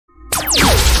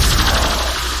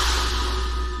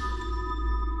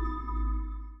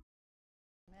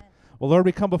Well, Lord,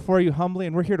 we come before you humbly,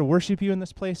 and we're here to worship you in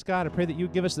this place, God. I pray that you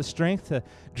give us the strength to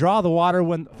draw the water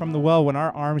from the well when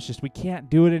our arms we can't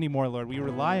do it anymore, Lord. We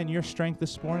rely on your strength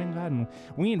this morning, God, and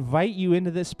we invite you into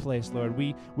this place, Lord.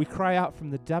 We cry out from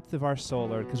the depth of our soul,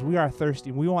 Lord, because we are thirsty,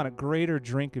 and we want a greater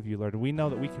drink of you, Lord. And we know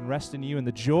that we can rest in you and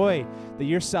the joy that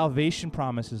your salvation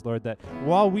promises, Lord, that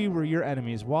while we were your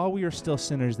enemies, while we were still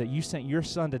sinners, that you sent your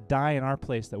Son to die in our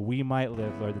place that we might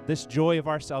live, Lord, that this joy of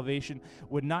our salvation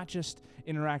would not just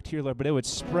interact here, Lord, but it would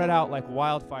spread out like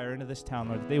wildfire into this town,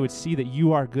 Lord, that they would see that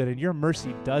you are good and your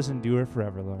mercy does endure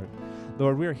forever, Lord.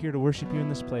 Lord, we are here to worship you in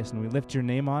this place, and we lift your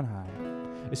name on high.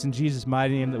 It's in Jesus'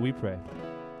 mighty name that we pray.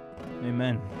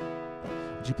 Amen.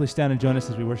 Would you please stand and join us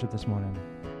as we worship this morning?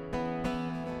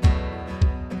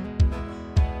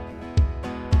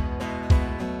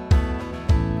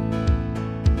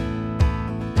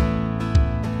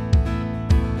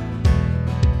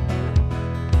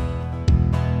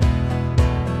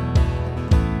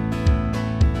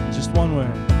 One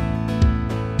word.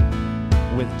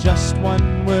 With just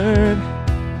one word,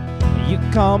 you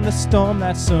calm the storm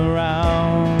that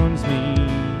surrounds me.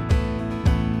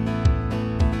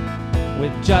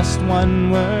 With just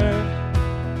one word,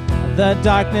 the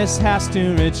darkness has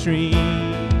to retreat.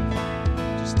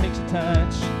 Just takes a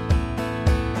touch.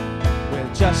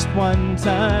 With just one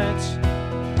touch,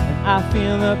 and I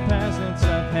feel the presence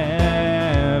of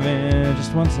heaven.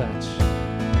 Just one touch.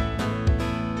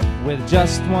 With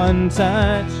just one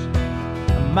touch,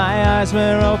 my eyes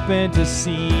were open to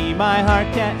see. My heart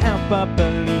can't help but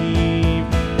believe.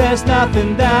 There's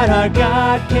nothing that our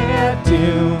God can't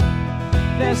do.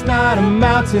 There's not a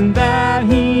mountain that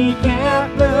he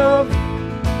can't move.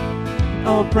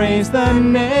 Oh, praise the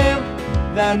name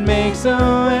that makes a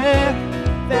way.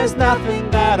 There's nothing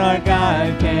that our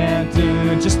God can't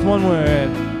do. Just one word.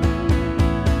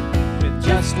 With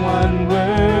just one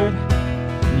word,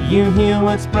 you heal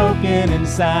what's broken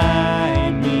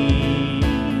inside me.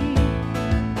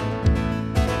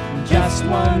 Just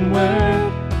one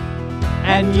word,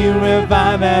 and you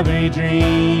revive every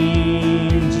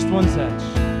dream. Just one touch.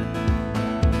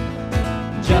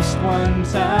 Just one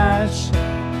touch,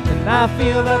 and I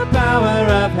feel the power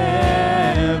of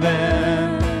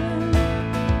heaven.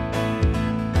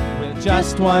 With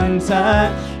just one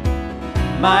touch,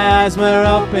 my eyes were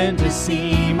open to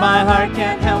see. My heart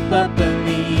can't help but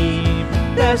believe.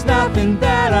 There's nothing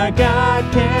that our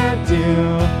God can't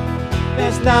do.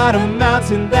 There's not a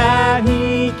mountain that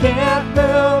he can't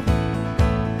move.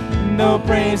 No,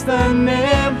 praise the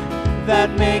name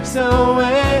that makes a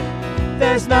way.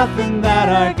 There's nothing that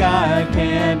our God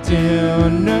can't do.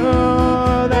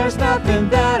 No, there's nothing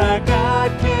that our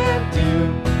God can't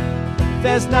do.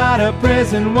 There's not a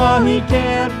prison wall he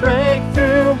can't break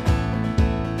through.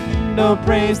 No,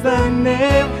 praise the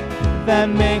name that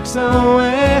makes a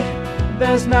way.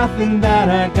 There's nothing that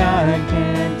our God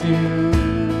can't do.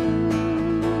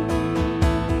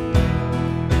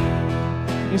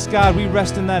 Yes, God, we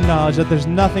rest in that knowledge that there's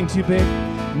nothing too big,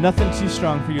 nothing too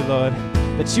strong for you, Lord.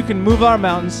 That you can move our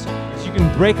mountains, that you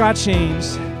can break our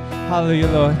chains. Hallelujah,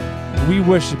 Lord. We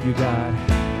worship you, God.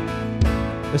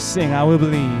 Let's sing, I will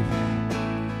believe.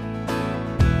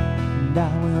 And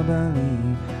I will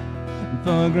believe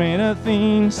for greater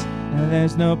things.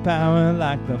 There's no power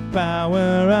like the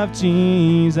power of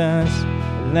Jesus.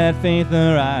 Let faith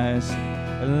arise.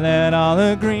 Let all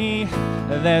agree.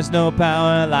 There's no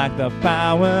power like the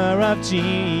power of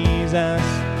Jesus.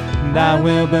 And I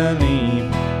will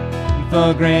believe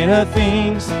for greater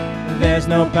things. There's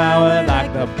no power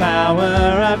like the power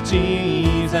of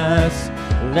Jesus.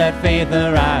 Let faith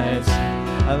arise.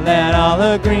 Let all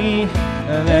agree.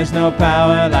 There's no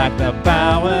power like the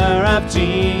power of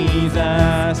Jesus.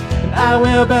 And I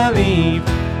will believe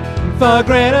for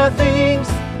greater things.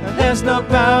 There's no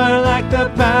power like the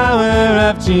power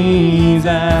of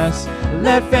Jesus.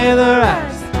 Let faith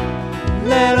arise.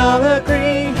 Let all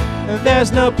agree.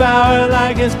 There's no power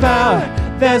like his power.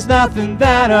 There's nothing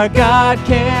that our God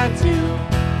can't do.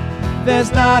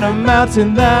 There's not a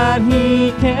mountain that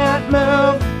he can't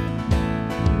move.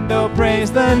 No,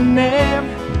 praise the name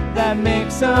that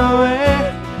makes a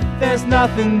way. There's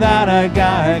nothing that our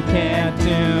God can't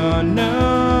do.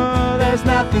 No, there's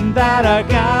nothing that our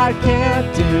God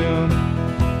can't do.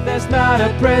 There's not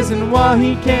a prison wall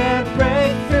he can't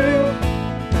break through.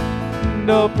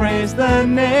 No, praise the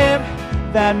name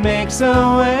that makes a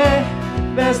way.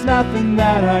 There's nothing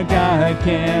that our God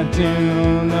can't do,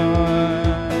 Lord.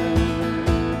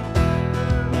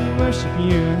 We worship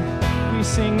you. We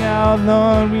sing out,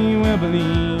 Lord, we will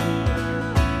believe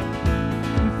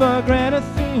for greater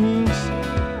things.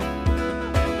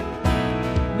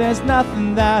 There's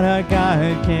nothing that our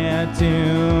God can't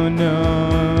do, no.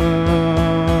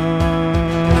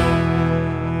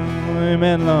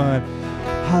 Amen, Lord.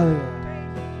 Hallelujah.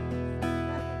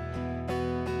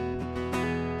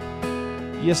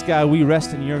 Yes, God, we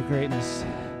rest in your greatness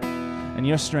and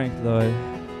your strength, Lord.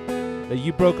 That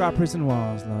you broke our prison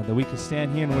walls, Lord. That we could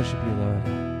stand here and worship you, Lord.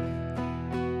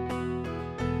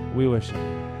 We worship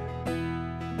you.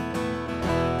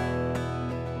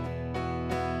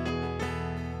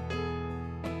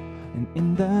 And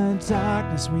in the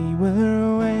darkness we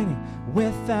were waiting,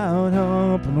 without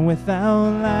hope and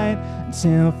without light,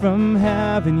 until from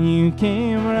heaven you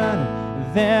came running.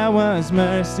 There was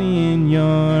mercy in your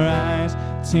eyes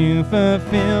to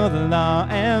fulfill the law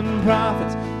and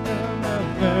prophets. From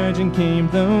a virgin came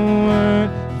the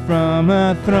word, from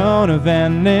a throne of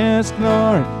endless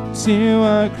glory to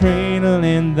a cradle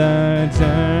in the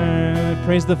dirt.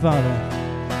 Praise the Father,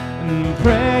 and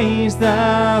praise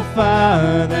the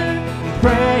Father,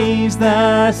 praise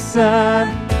the Son,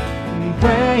 and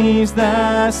praise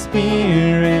the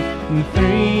Spirit, and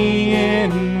three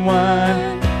in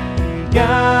one.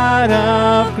 God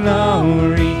of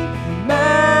glory,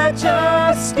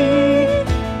 majesty,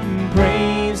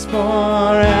 praise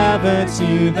forever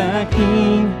to the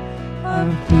King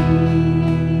of Kings.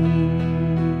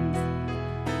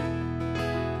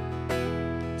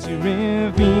 To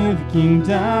reveal the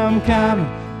kingdom coming,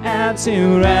 and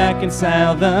to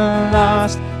reconcile the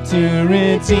lost, to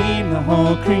redeem the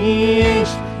whole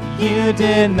creation. You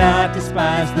did not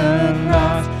despise the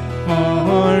lost,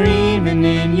 for even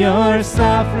in your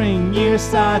suffering you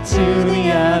saw to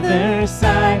the other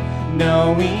side,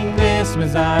 knowing this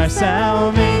was our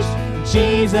salvation.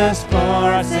 Jesus, for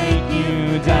our sake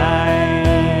you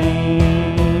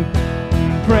died.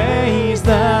 Praise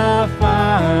the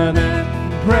Father,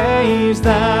 praise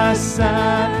the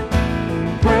Son,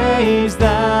 praise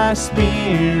the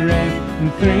Spirit,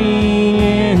 three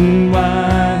in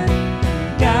one.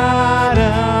 God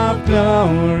of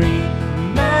glory,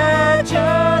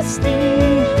 majesty,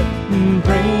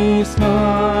 praise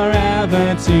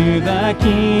forever to the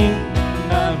King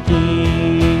of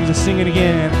Kings. Let's sing it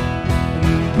again.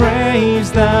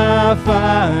 Praise the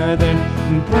Father,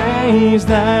 praise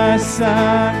the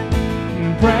Son,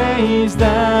 praise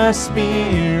the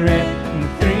Spirit,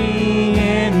 three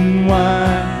in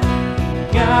one.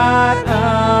 God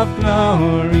of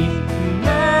glory,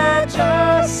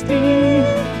 majesty,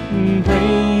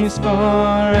 praise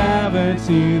forever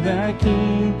to the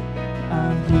King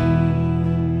of Kings.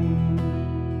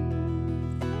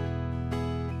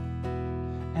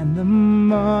 And the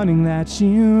morning that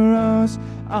you rose,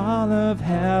 all of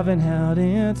heaven held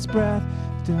its breath.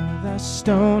 Though the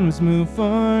stone was moved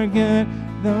for good,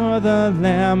 though the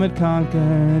Lamb had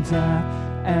conquered death,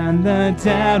 and the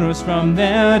dead rose from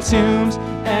their tombs,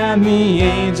 and the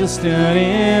angels stood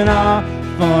in awe.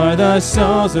 For the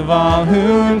souls of all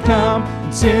who come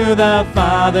to the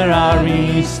Father are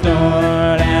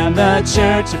restored. And the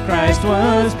church of Christ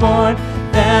was born,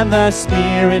 then the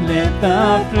Spirit lit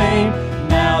the flame.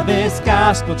 Now this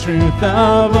gospel truth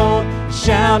of old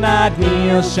shall not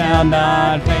kneel, shall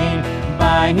not faint.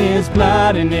 By his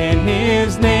blood and in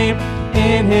his name,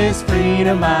 in his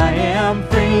freedom I am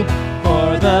free.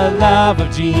 For the love of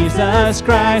Jesus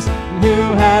Christ,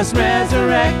 who has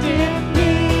resurrected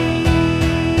me.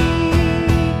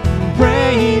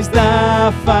 Praise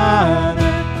the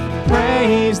Father,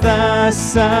 praise the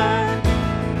Son,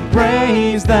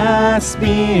 praise the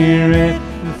Spirit,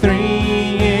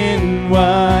 three in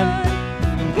one.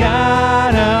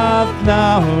 God of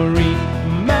glory,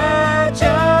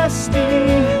 majesty,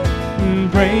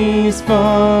 praise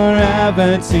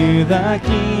forever to the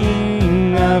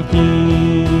King of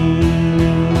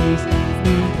Kings.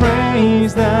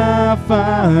 Praise the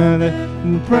Father,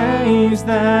 praise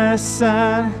the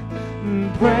Son,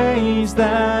 praise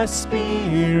the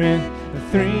Spirit,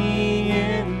 three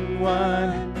in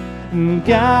one.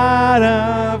 God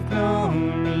of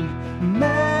glory,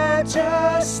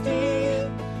 majesty,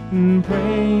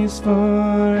 praise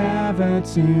forever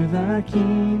to the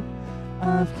King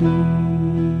of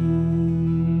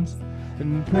Kings.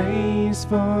 And praise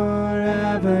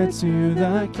forever to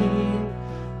the King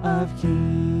of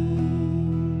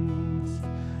Kings.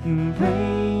 And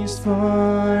praise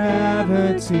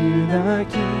forever to the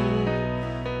King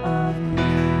of Kings.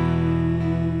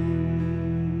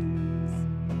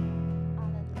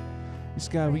 Yes,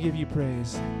 God, we give you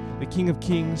praise. The King of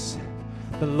Kings,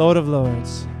 the Lord of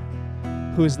Lords,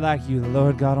 who is like you, the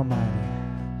Lord God Almighty.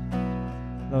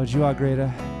 Lord, you are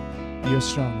greater, you are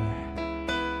stronger.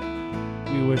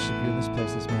 We worship you in this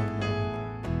place this morning, Lord.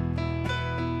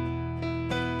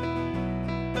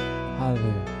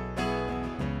 Hallelujah.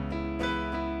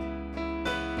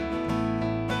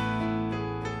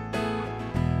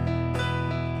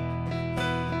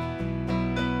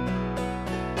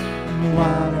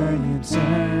 water you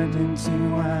turned into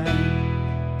wine.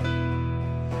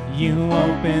 You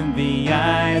opened the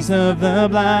eyes of the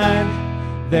blind.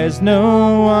 There's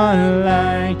no one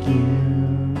like you,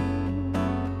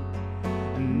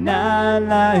 not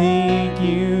like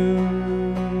you.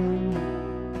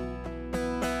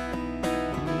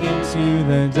 Into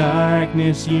the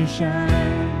darkness you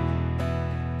shine,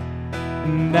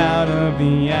 and out of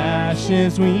the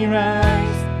ashes we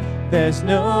rise. There's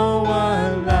no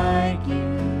one like you,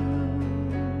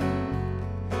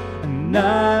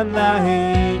 not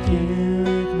like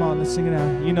you. Come on, let's sing it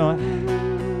out. You know it.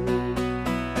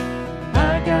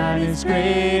 Our God is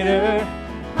greater,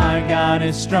 our God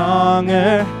is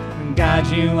stronger. God,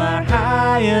 you are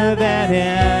higher than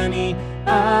any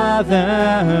other.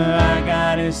 Our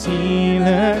God is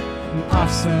healer,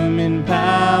 awesome in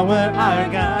power. Our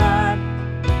God,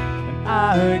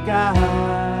 our God.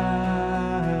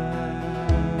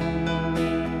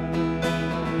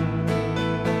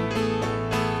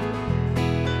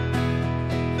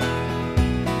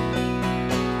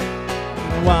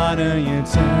 Water you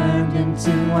turned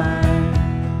into wine.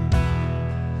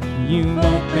 You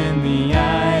opened the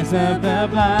eyes of the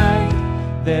blind.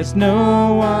 There's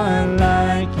no one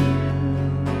like you,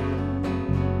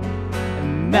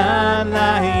 not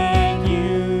like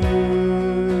you.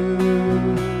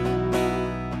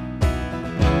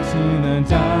 Into the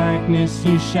darkness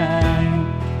you shine,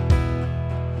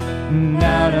 and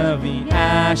out of the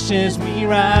ashes we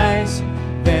rise.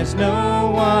 There's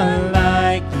no one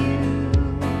like you,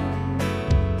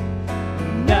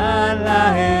 not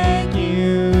like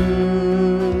you.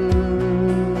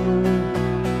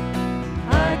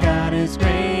 Our God is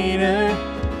greater,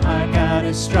 our God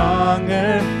is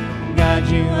stronger. God,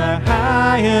 you are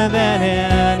higher than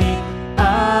any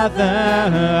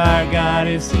other. Our God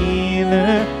is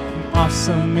healer,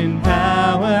 awesome in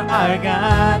power. Our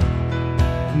God,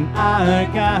 our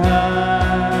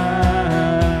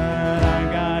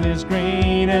God is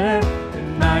greater,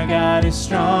 and our God is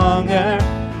stronger.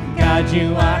 God,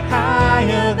 you are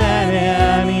higher than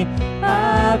any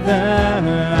other.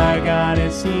 Our God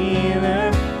is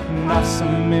healer,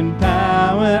 awesome in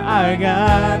power. Our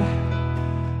God,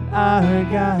 our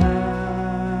God.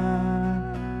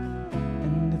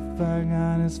 And if our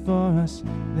God is for us,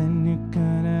 then who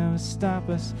could ever stop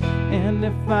us? And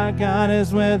if our God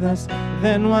is with us,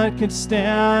 then what could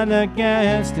stand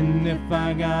against? And if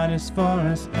our God is for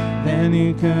us, then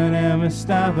who could ever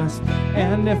stop us?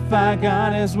 And if our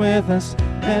God is with us,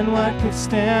 then what could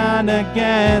stand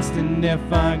against? And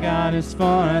if our God is for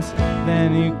us,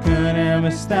 then who could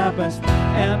ever stop us?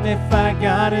 And if our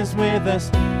God is with us,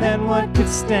 then what could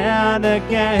stand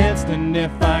against? And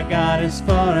if our God is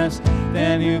for us,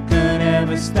 then who could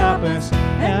ever stop us?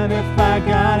 And if our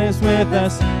God is with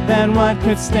us, then what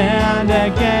could stand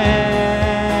against?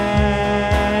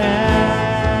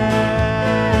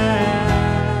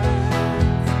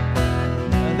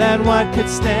 Then what could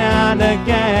stand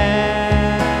against?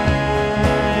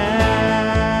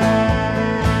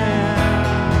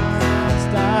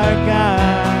 Our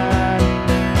God,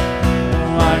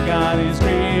 our God is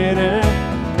greater,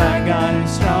 our God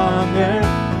is stronger.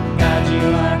 God, you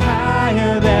are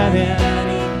higher than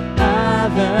any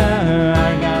other.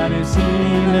 Our God is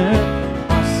healer,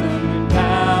 awesome in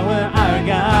power. Our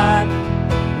God,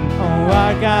 oh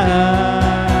our God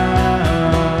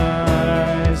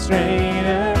is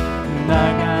greater, and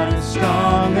our God is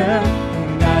stronger.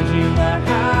 God, you are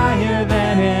higher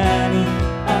than any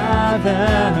other.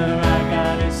 Our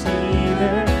God is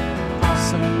healer,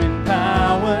 awesome in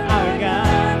power. Our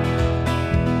God,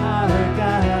 our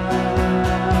God.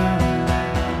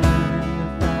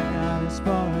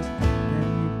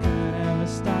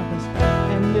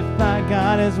 And if our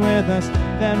God is with us,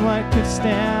 then what could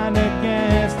stand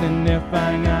against? And if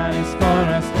our God is for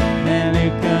us, then who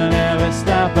could ever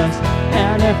stop us?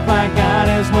 And if our God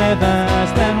is with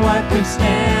us, then what could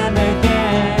stand against?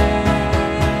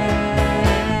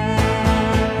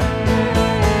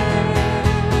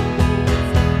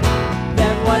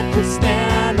 Then what could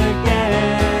stand against?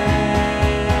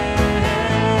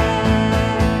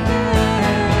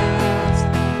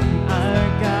 Our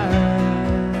God.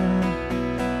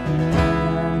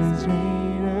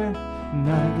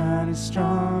 Our God is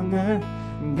stronger.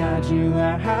 God, you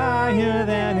are higher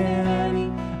than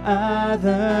any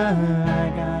other. Our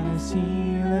God is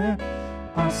healer,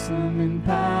 awesome in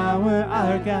power.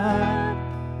 Our God,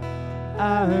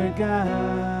 our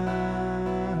God.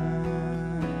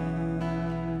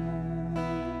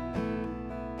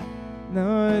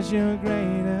 Lord, you're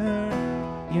greater,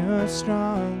 you're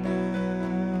stronger.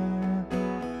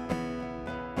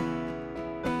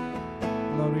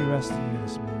 Lord, we rest in you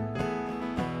this morning.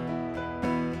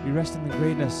 We rest in the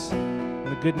greatness and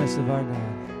the goodness of our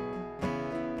God,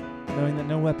 knowing that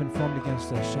no weapon formed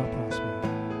against us shall prosper.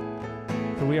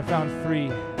 For we are found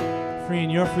free in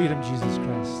your freedom, Jesus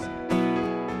Christ,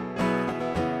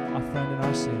 our friend and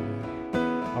our Savior,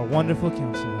 our wonderful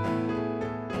Counselor.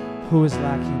 Who is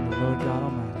lacking? The Lord God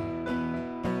Almighty.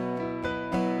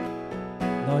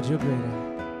 Lord, you're greater.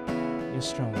 You're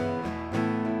stronger.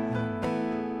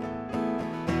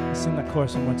 Let's sing that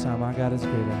chorus one more time. Our God is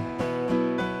greater.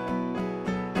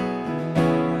 Our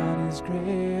God is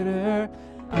greater.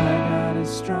 Our God is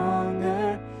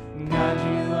stronger. God,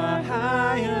 you are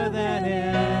higher than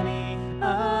any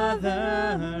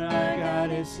other. Our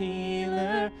God is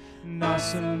healer, and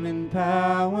awesome in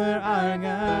power. Our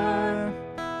God.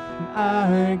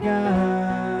 Our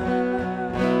God.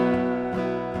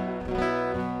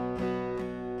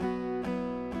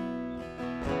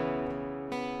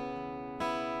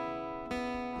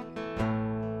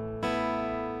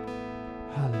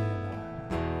 Hallelujah.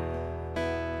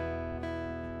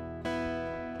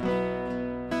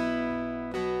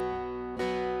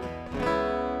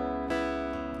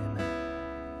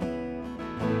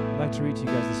 Amen. I'd like to read to you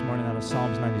guys this morning out of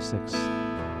Psalms 96.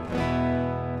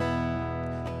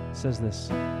 Says this.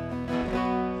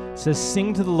 It says,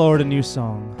 sing to the Lord a new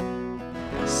song.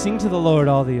 Sing to the Lord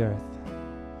all the earth.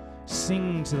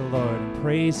 Sing to the Lord and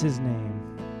praise his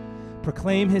name.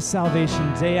 Proclaim his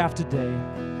salvation day after day.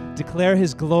 Declare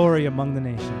his glory among the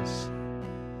nations,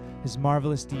 his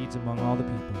marvelous deeds among all the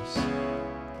peoples.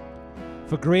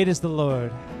 For great is the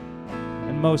Lord,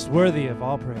 and most worthy of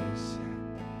all praise.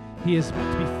 He is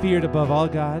to be feared above all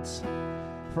gods,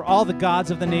 for all the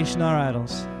gods of the nation are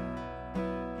idols.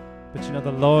 But you know,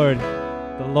 the Lord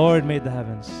made the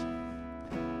heavens.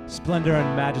 Splendor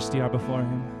and majesty are before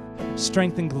him.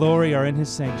 Strength and glory are in his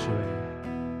sanctuary.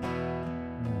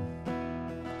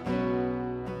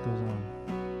 Goes on.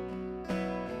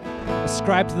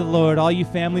 Ascribe to the Lord, all you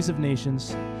families of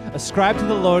nations. Ascribe to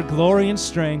the Lord glory and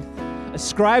strength.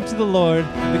 Ascribe to the Lord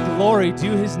the glory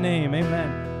due his name. Amen.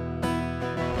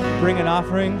 Bring an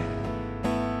offering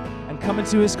and come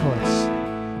into his courts.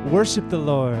 Worship the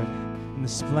Lord in the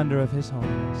splendor of his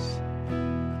holiness.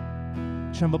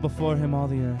 Tremble before him, all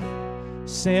the earth.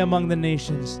 Say among the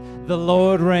nations, the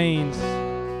Lord reigns.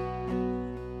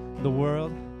 The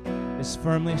world is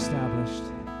firmly established.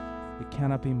 It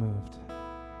cannot be moved.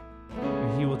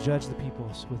 And he will judge the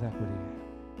peoples with equity.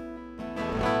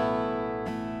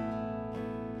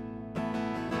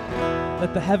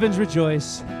 Let the heavens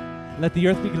rejoice. Let the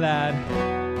earth be glad.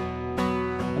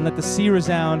 And let the sea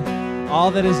resound, all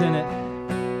that is in it.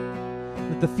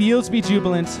 Let the fields be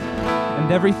jubilant,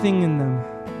 and everything in them.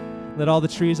 Let all the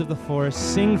trees of the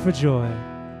forest sing for joy.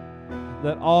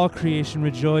 Let all creation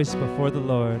rejoice before the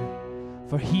Lord,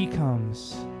 for he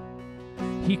comes.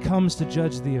 He comes to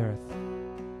judge the earth,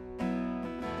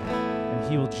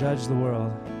 and he will judge the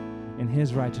world in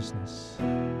his righteousness,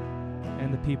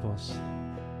 and the peoples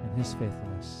in his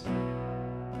faithfulness.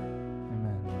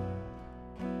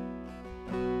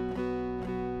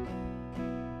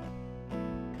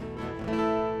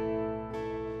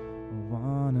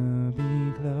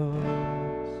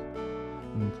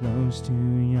 Close to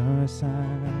your side,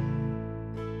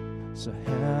 so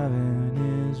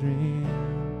heaven is real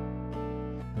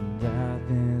and death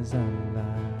is a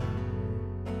lie.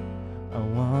 I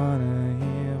wanna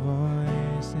hear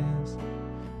voices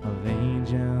of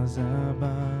angels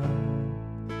above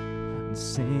and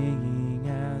singing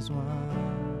as one,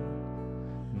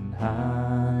 and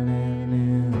hallelujah,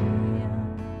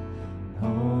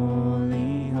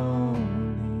 holy,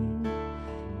 holy,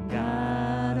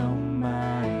 God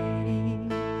Almighty,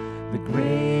 the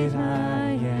great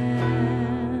I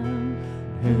am,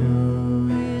 who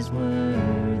is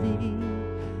worthy,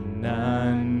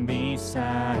 none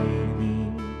beside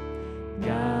thee,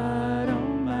 God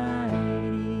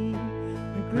Almighty,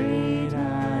 the great I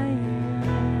am.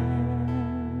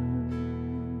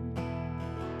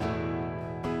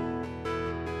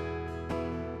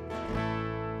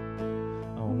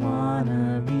 I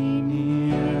wanna be near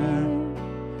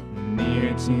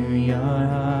to your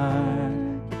heart,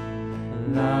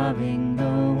 loving the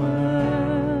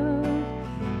world,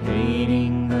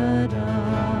 hating the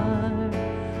dark.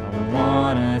 I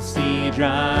wanna see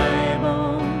dry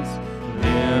bones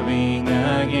living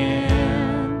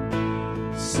again,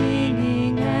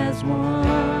 singing as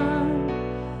one.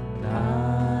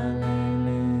 Hallelujah,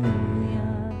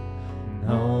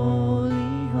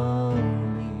 holy,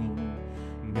 holy,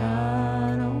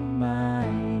 God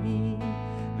Almighty,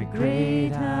 the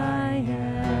great I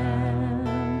am,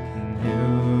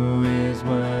 who is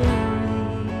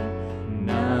worthy,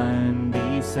 none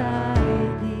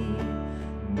beside thee,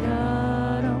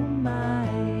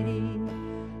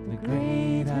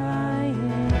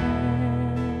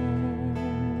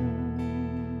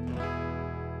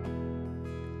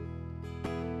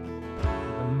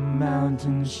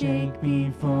 mountains shake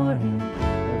before him,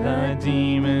 the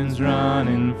demons run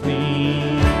and flee.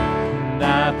 And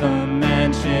at the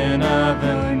mention of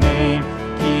the name,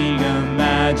 King of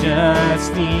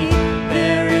Majesty,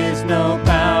 there is no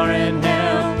power in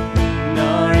hell,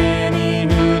 nor any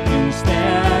who can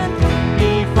stand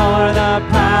before the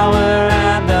power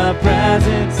and the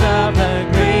presence of the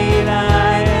great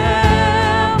I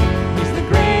am. He's the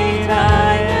great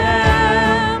I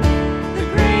am, the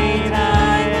great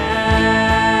I am,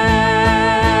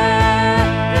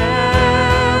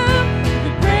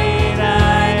 the great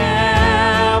I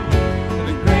am,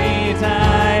 the great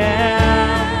I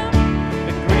am,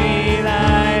 the great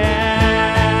I am.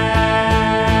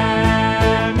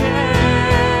 Yeah.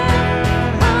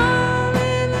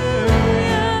 Hallelujah.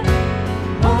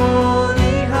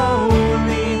 Holy,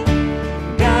 holy,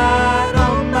 God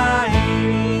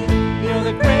Almighty, you're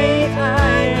the great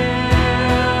I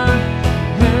am.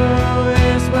 Who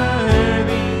is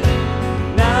worthy?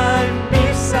 None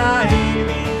beside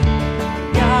thee.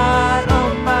 God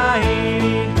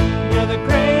Almighty, you're the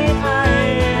great I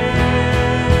am.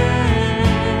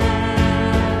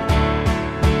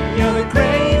 You're the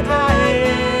great I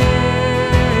am.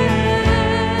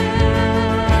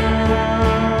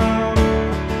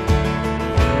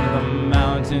 The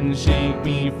mountains shake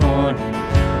before him,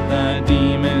 the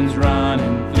demons run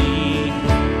and flee.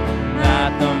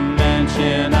 At the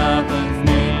mention of the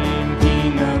name,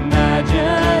 King of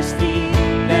Majesty,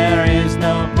 there is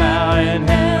no power in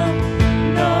hell,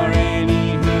 nor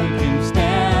any who can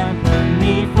stand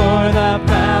before the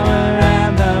power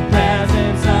and the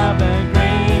presence of the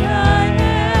great I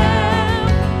am.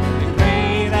 The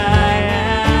great I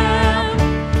am,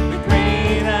 the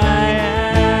great I am.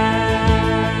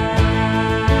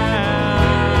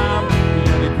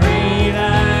 You're the great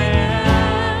I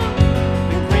am,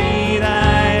 the great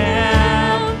I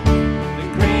am, the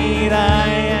great I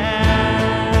am.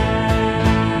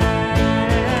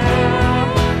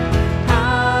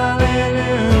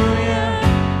 Hallelujah.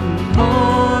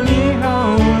 Holy,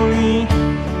 holy,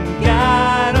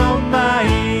 God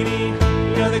Almighty,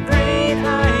 you're the great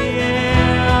I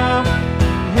am.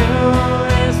 Who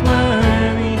is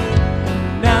worthy?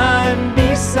 None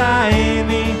beside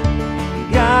thee.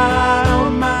 God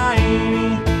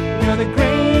Almighty, you're the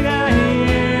great I am.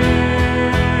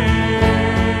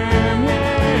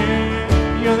 Yeah.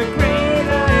 You're the great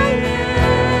I am.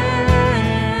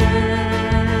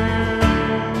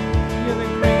 You're the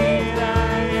great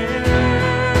I am.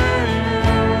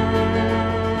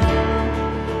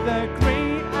 The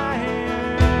great I am.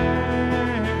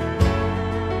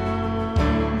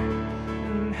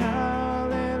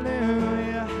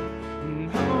 Hallelujah.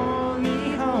 Holy,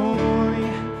 holy,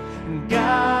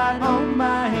 God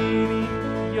Almighty,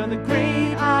 you're the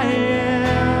great I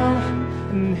am.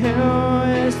 And who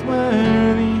is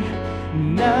worthy?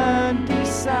 None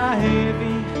beside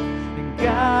thee.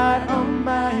 God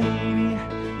Almighty,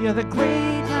 you're the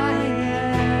great I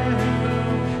am.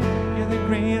 You're the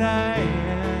great I am.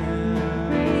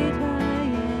 Great I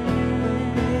am.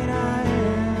 Great I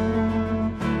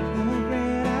am. The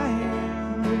great I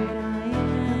am.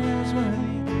 None is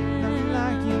worthy, none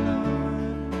like you,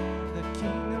 Lord, the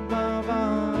King above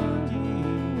all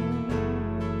kings.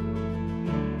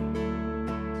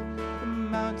 The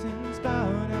mountains bow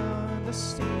down, the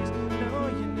seas know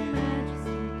your name.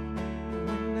 The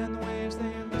wind and the waves,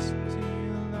 they listen to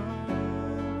you, Lord.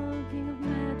 King of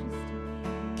majesty,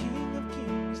 King of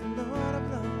kings, Lord of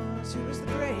lords, who is the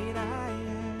great I am.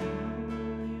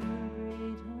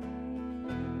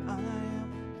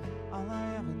 All I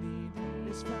ever need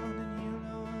is found in you,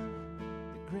 Lord.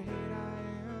 The great I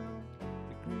am,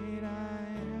 the great I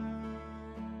am.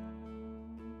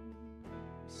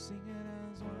 We sing it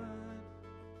as one.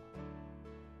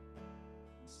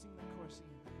 Let's sing the chorus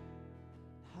again.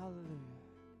 Hallelujah.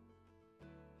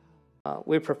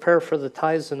 We prepare for the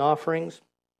tithes and offerings.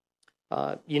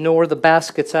 You know where the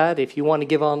basket's at. If you want to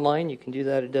give online, you can do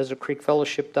that at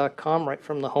desertcreekfellowship.com. Right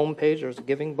from the home page, there's a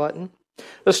giving button.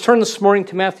 Let's turn this morning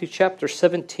to Matthew chapter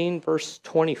 17, verse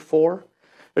 24.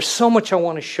 There's so much I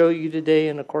want to show you today,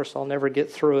 and of course, I'll never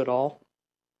get through it all.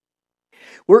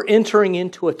 We're entering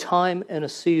into a time and a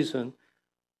season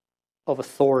of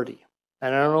authority.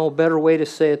 And I don't know a better way to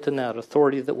say it than that.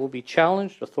 Authority that will be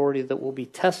challenged, authority that will be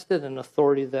tested, and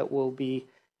authority that will be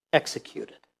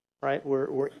executed. Right?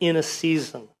 We're in a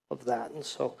season of that. And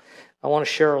so I want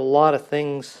to share a lot of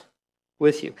things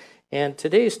with you. And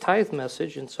today's tithe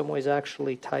message in some ways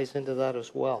actually ties into that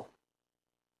as well.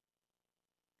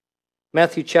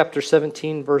 Matthew chapter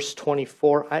 17, verse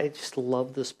 24. I just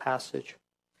love this passage.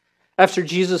 After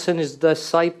Jesus and his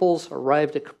disciples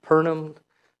arrived at Capernaum,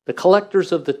 The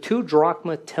collectors of the 2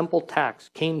 drachma temple tax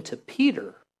came to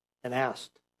Peter and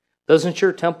asked, doesn't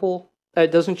your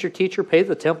teacher pay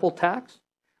the temple tax?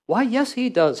 Why, yes, he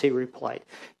does, he replied.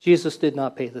 Jesus did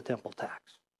not pay the temple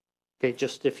tax. Okay,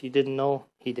 just if you didn't know,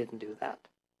 he didn't do that.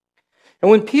 And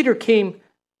when Peter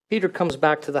comes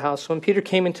back to the house. When Peter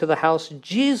came into the house,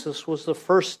 Jesus was the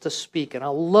first to speak. And I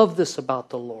love this about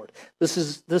the Lord. This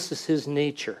is his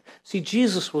nature. See,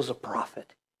 Jesus was a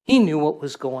prophet. He knew what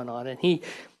was going on, and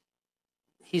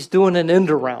he's doing an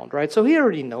end around, right? So he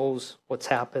already knows what's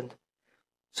happened.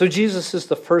 So Jesus is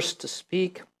the first to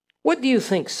speak. What do you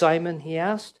think, Simon? He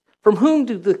asked. From whom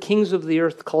do the kings of the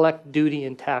earth collect duty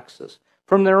and taxes?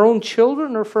 From their own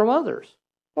children or from others?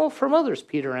 Well, from others,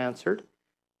 Peter answered.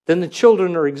 Then the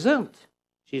children are exempt,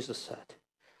 Jesus said.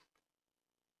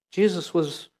 Jesus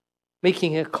was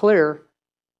making it clear,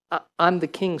 I'm the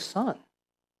king's son.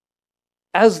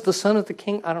 As the son of the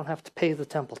king, I don't have to pay the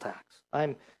temple tax.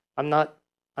 I'm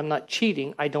not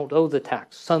cheating. I don't owe the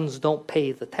tax. Sons don't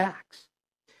pay the tax.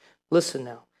 Listen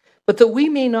now. But that we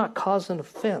may not cause an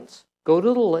offense, go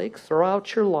to the lake, throw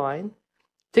out your line,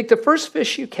 take the first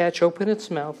fish you catch, open its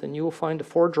mouth, and you will find a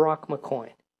 4 drachma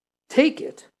coin. Take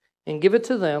it and give it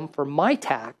to them for my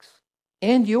tax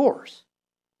and yours.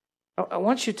 I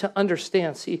want you to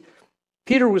understand. See,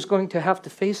 Peter was going to have to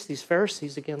face these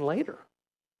Pharisees again later.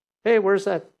 Hey, where's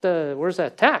that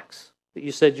tax that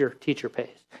you said your teacher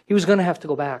pays? He was going to have to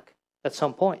go back at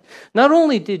some point. Not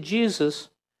only did Jesus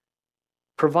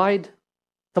provide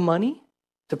the money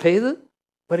to pay it,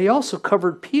 but he also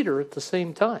covered Peter at the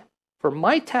same time for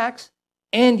my tax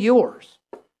and yours.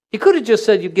 He could have just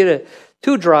said you get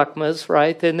 2 drachmas,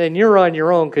 right? And then you're on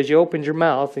your own because you opened your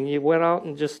mouth and you went out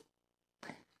and just,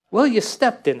 well, you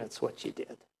stepped in, it's what you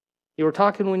did. You were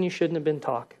talking when you shouldn't have been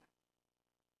talking.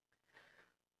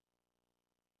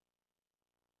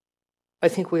 I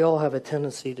think we all have a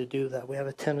tendency to do that. We have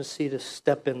a tendency to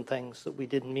step in things that we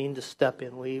didn't mean to step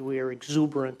in. We are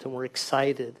exuberant and we're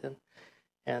excited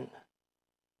and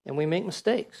we make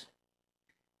mistakes.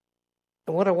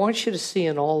 And what I want you to see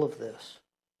in all of this,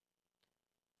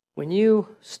 when you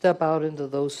step out into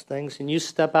those things and you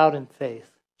step out in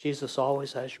faith, Jesus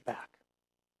always has your back.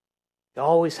 He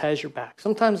always has your back.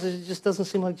 Sometimes it just doesn't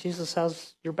seem like Jesus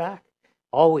has your back.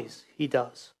 Always, he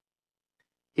does.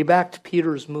 He backed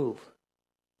Peter's move.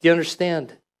 Do you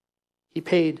understand? He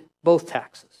paid both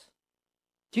taxes.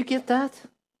 Do you get that?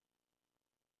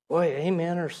 Boy,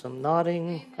 amen or some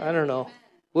nodding. I don't know.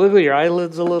 Wiggle your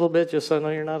eyelids a little bit just so I know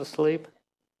you're not asleep.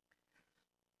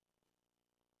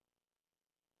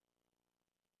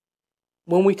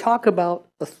 When we talk about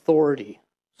authority,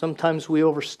 sometimes we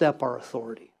overstep our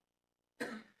authority.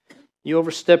 You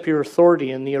overstep your authority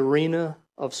in the arena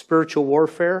of spiritual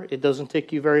warfare, it doesn't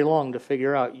take you very long to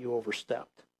figure out you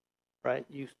overstepped. Right?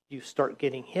 You start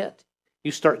getting hit.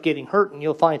 You start getting hurt, and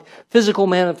you'll find physical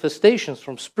manifestations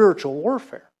from spiritual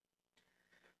warfare.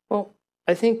 Well,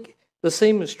 I think the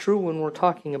same is true when we're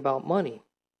talking about money.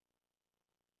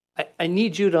 I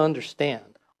need you to understand,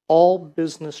 all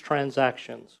business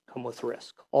transactions come with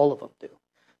risk. All of them do.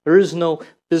 There is no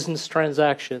business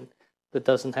transaction that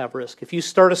doesn't have risk. If you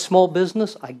start a small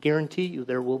business, I guarantee you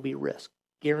there will be risk.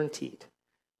 Guaranteed.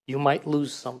 You might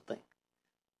lose something.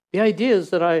 The idea is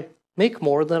that I make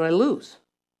more than I lose.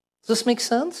 Does this make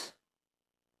sense?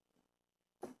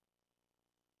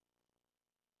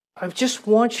 I just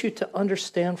want you to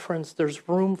understand, friends, there's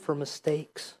room for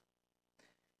mistakes.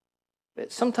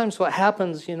 Sometimes what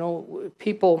happens,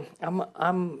 people,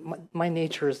 my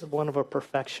nature is one of a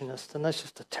perfectionist, and that's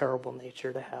just a terrible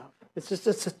nature to have.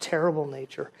 It's a terrible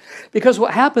nature. Because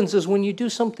what happens is when you do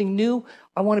something new,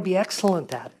 I want to be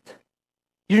excellent at it.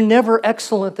 You're never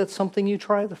excellent at something you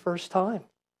try the first time.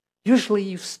 Usually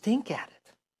you stink at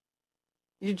it.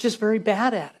 You're just very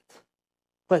bad at it.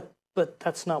 But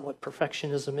that's not what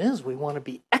perfectionism is. We want to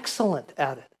be excellent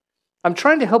at it. I'm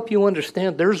trying to help you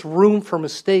understand there's room for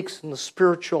mistakes in the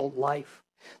spiritual life.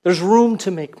 There's room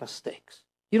to make mistakes.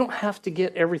 You don't have to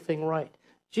get everything right.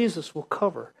 Jesus will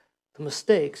cover the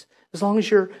mistakes as long as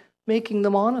you're making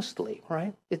them honestly,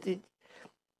 right?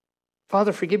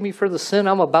 Father, forgive me for the sin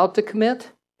I'm about to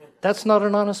commit. That's not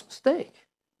an honest mistake.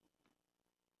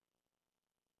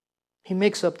 He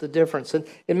makes up the difference. And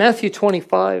in Matthew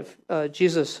 25,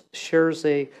 Jesus shares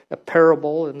a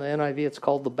parable. In the NIV, it's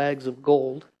called the bags of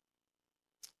gold.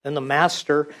 And the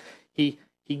master, he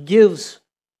gives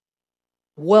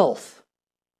wealth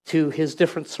to his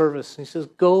different servants. And he says,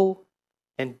 go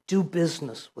and do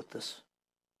business with this.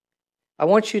 I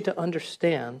want you to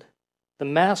understand the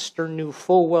master knew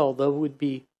full well there would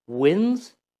be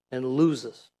wins and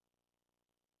loses.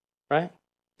 Right?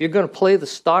 You're going to play the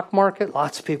stock market.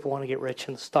 Lots of people want to get rich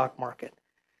in the stock market.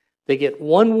 They get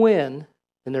one win,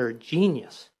 and they're a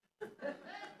genius.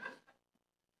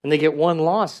 And they get one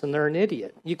loss, and they're an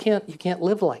idiot. You can't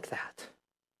live like that.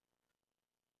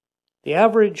 The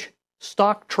average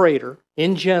stock trader,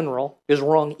 in general, is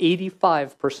wrong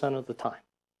 85% of the time.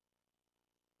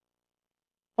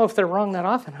 Well, if they're wrong that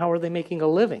often, how are they making a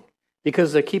living?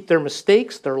 Because they keep their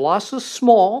mistakes, their losses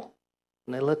small,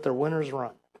 and they let their winners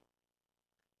run.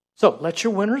 So let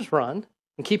your winners run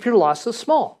and keep your losses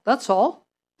small. That's all.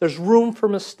 There's room for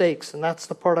mistakes, and that's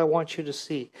the part I want you to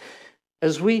see.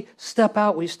 As we step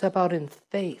out in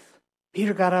faith.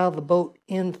 Peter got out of the boat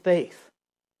in faith.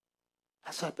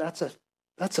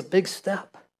 That's a big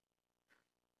step.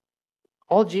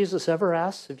 All Jesus ever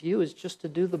asks of you is just to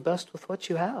do the best with what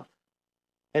you have.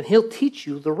 And he'll teach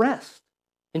you the rest.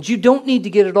 And you don't need to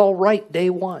get it all right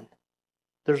day one.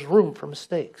 There's room for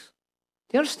mistakes.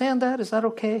 Do you understand that? Is that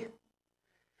okay?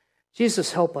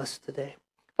 Jesus, help us today.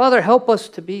 Father, help us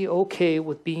to be okay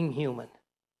with being human.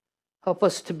 Help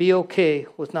us to be okay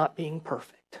with not being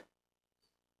perfect.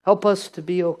 Help us to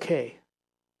be okay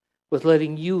with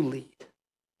letting you lead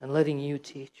and letting you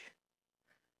teach.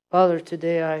 Father,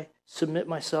 today I submit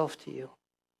myself to you.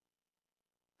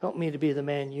 Help me to be the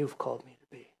man you've called me to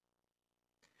be.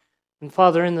 And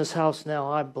Father, in this house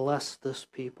now, I bless this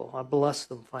people. I bless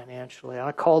them financially.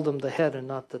 I call them the head and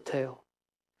not the tail.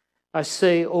 I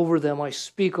say over them, I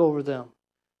speak over them,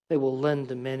 they will lend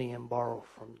to many and borrow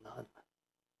from none.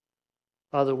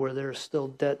 Father, where there is still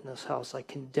debt in this house, I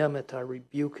condemn it, I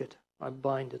rebuke it, I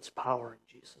bind its power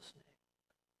in Jesus' name.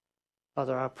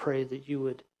 Father, I pray that you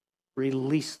would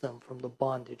release them from the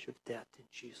bondage of debt in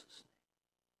Jesus'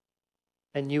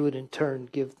 name. And you would in turn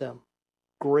give them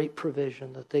great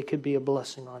provision that they could be a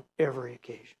blessing on every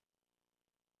occasion.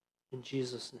 In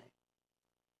Jesus' name.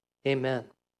 Amen.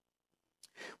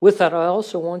 With that, I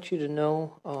also want you to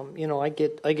know, I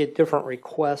get different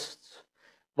requests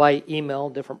by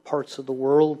email, different parts of the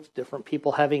world, different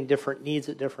people having different needs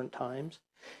at different times.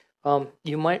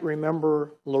 You might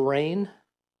remember Lorraine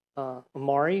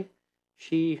Amari.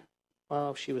 She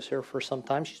was here for some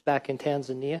time. She's back in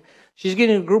Tanzania. She's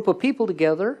getting a group of people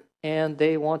together, and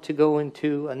they want to go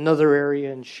into another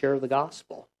area and share the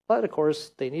gospel. But, of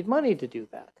course, they need money to do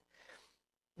that.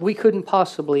 We couldn't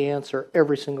possibly answer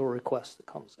every single request that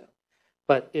comes in.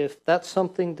 But if that's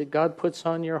something that God puts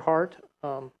on your heart,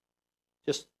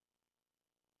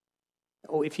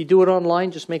 if you do it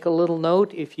online, just make a little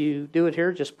note. If you do it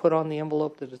here, just put on the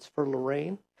envelope that it's for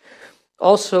Lorraine.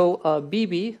 Also,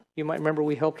 Bibi, you might remember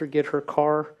we helped her get her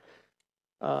car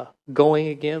going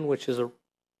again, which is a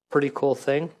pretty cool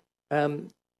thing.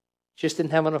 Just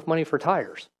didn't have enough money for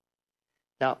tires.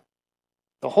 Now,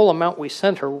 the whole amount we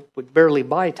sent her would barely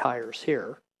buy tires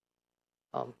here.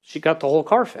 She got the whole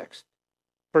car fixed,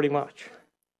 pretty much.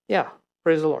 Yeah,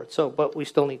 praise the Lord. But we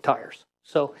still need tires.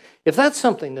 So if that's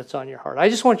something that's on your heart, I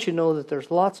just want you to know that there's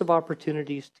lots of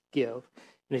opportunities to give.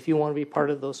 And if you want to be part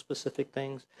of those specific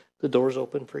things, the door's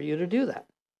open for you to do that.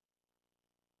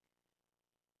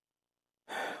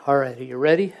 All right, are you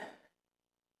ready?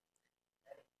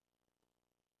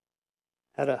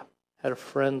 Had a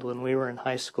friend when we were in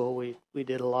high school. We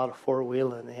did a lot of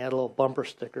four-wheeling, and they had a little bumper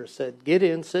sticker that said, "Get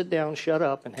in, sit down, shut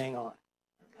up, and hang on."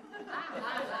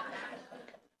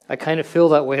 I kind of feel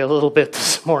that way a little bit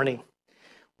this morning.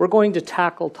 We're going to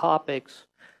tackle topics.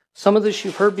 Some of this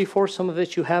you've heard before, some of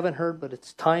it you haven't heard, but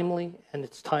it's timely, and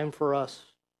it's time for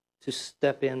us to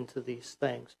step into these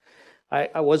things.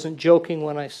 I wasn't joking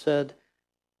when I said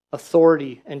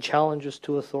authority and challenges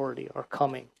to authority are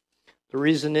coming. The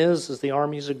reason is the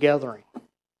armies are gathering.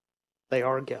 They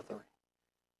are gathering.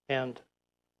 And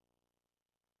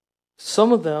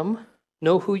some of them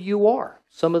know who you are.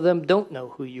 Some of them don't know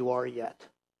who you are yet.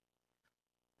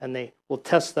 And they will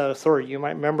test that authority. You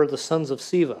might remember the sons of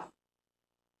Sceva.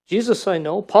 Jesus I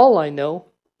know, Paul I know,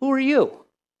 who are you?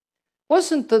 It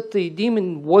wasn't that the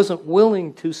demon wasn't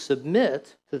willing to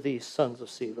submit to these sons of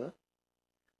Sceva.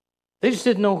 They just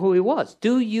didn't know who he was.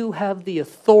 Do you have the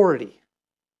authority?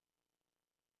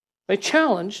 They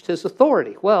challenged his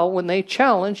authority. Well, when they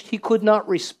challenged, he could not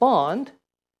respond,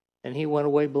 and he went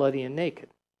away bloody and naked.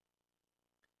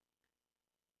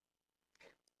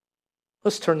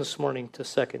 Let's turn this morning to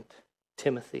 2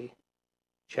 Timothy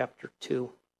chapter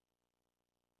 2.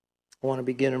 I want to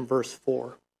begin in verse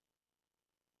 4.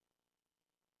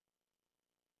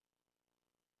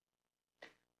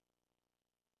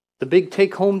 The big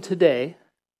take home today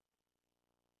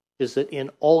is that in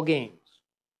all games,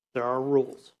 there are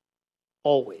rules.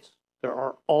 Always. There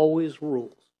are always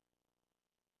rules.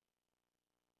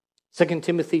 2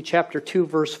 Timothy chapter 2,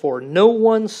 verse 4, no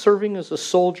one serving as a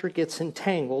soldier gets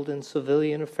entangled in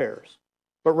civilian affairs,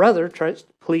 but rather tries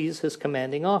to please his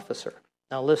commanding officer.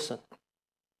 Now listen.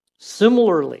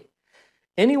 Similarly,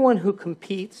 anyone who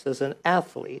competes as an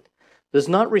athlete does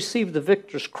not receive the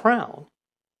victor's crown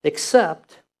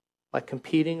except by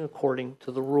competing according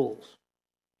to the rules.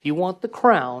 If you want the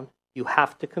crown, you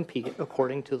have to compete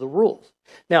according to the rules.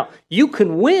 Now, you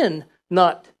can win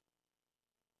not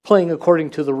playing according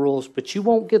to the rules, but you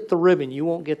won't get the ribbon, you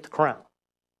won't get the crown.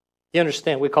 You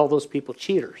understand? We call those people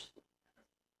cheaters.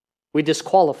 We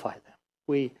disqualify them.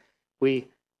 We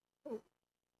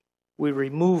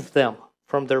remove them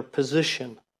from their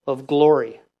position of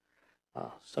glory.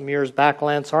 Some years back,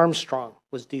 Lance Armstrong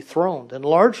was dethroned, and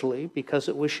largely because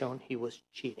it was shown he was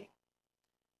cheating.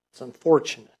 It's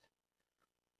unfortunate.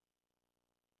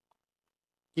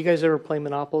 You guys ever play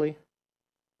Monopoly?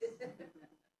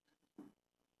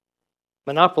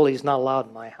 Monopoly is not allowed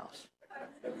in my house.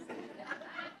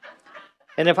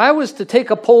 And if I was to take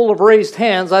a poll of raised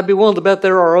hands, I'd be willing to bet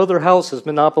there are other houses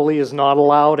Monopoly is not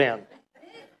allowed in.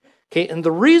 Okay, and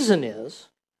the reason is,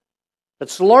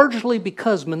 it's largely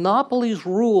because Monopoly's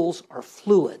rules are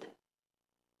fluid.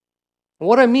 And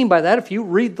what I mean by that, if you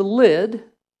read the lid,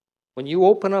 when you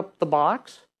open up the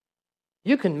box,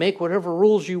 you can make whatever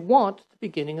rules you want at the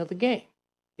beginning of the game.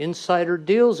 Insider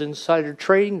deals, insider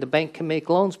trading, the bank can make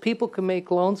loans, people can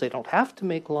make loans, they don't have to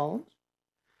make loans.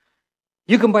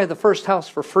 You can buy the first house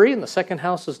for free and the second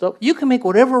house is double. You can make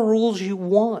whatever rules you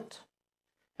want.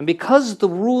 And because the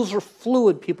rules are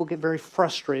fluid, people get very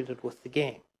frustrated with the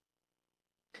game.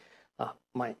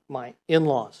 My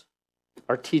in-laws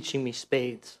are teaching me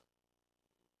spades.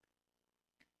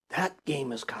 That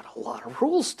game has got a lot of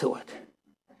rules to it.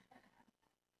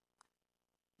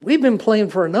 We've been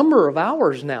playing for a number of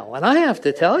hours now, and I have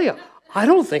to tell you, I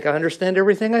don't think I understand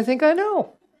everything I think I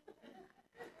know.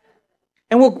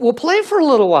 And we'll play for a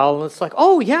little while, and it's like,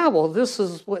 oh yeah, well this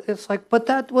is what it's like, but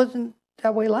that wasn't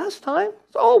that way last time.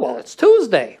 Oh well, it's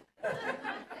Tuesday.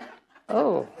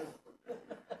 Oh.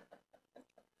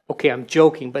 Okay, I'm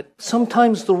joking, but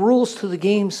sometimes the rules to the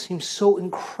game seem so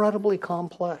incredibly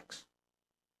complex.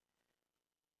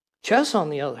 Chess, on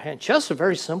the other hand, chess is a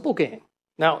very simple game.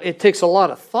 Now, it takes a lot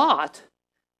of thought,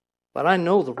 but I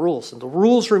know the rules, and the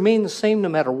rules remain the same no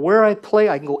matter where I play.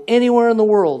 I can go anywhere in the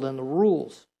world, and the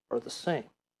rules are the same.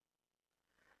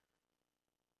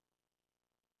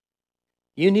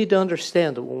 You need to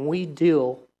understand that when we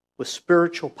deal with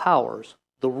spiritual powers,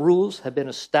 the rules have been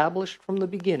established from the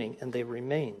beginning, and they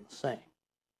remain the same.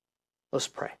 Let's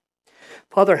pray.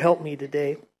 Father, help me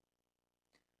today.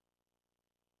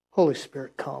 Holy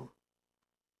Spirit, come.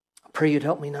 I pray you'd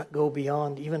help me not go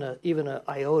beyond, even an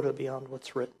iota beyond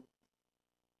what's written.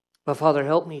 But Father,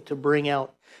 help me to bring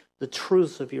out the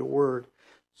truths of your word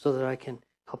so that I can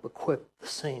help equip the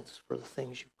saints for the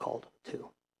things you've called them to.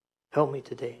 Help me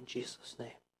today in Jesus'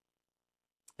 name.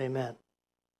 Amen.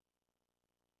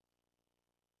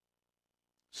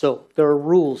 So, there are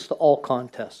rules to all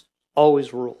contests.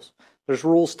 Always rules. There's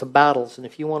rules to battles, and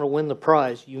if you want to win the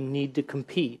prize, you need to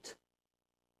compete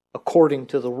according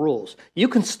to the rules. You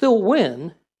can still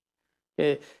win.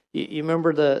 You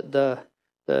remember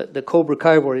the Cobra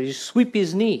Kai where he sweep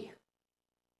his knee.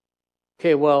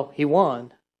 Okay, well, he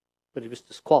won, but he was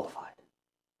disqualified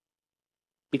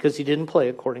because he didn't play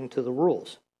according to the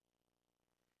rules.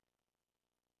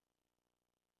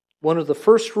 One of the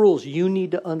first rules you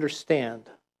need to understand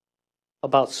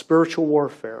about spiritual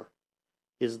warfare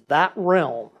is that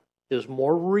realm is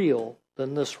more real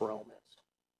than this realm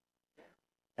is.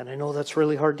 And I know that's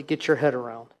really hard to get your head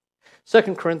around.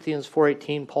 2 Corinthians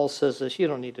 4:18, Paul says this. You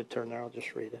don't need to turn there, I'll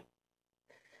just read it.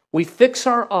 We fix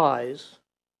our eyes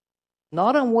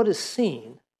not on what is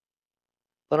seen,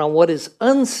 but on what is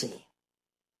unseen.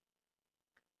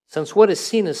 Since what is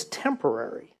seen is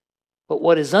temporary, but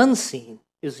what is unseen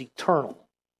is eternal.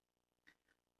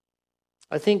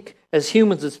 I think as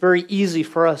humans, it's very easy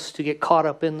for us to get caught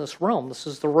up in this realm. This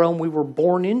is the realm we were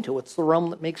born into. It's the realm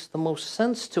that makes the most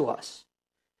sense to us.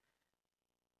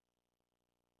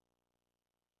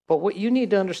 But what you need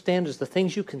to understand is the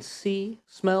things you can see,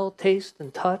 smell, taste,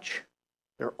 and touch,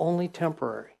 they're only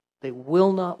temporary. They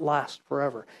will not last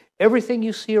forever. Everything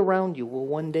you see around you will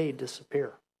one day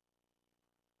disappear.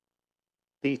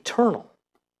 The eternal,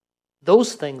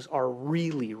 those things are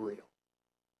really real,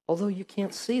 although you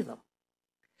can't see them.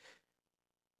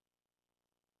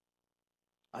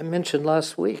 I mentioned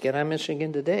last week, and I mentioned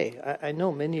again today, I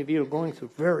know many of you are going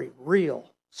through very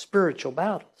real spiritual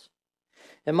battles.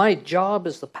 And my job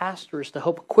as the pastor is to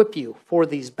help equip you for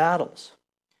these battles.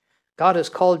 God has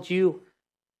called you,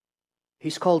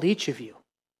 He's called each of you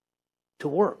to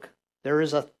work There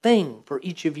is a thing for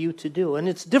each of you to do, and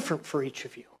it's different for each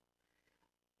of you.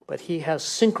 But He has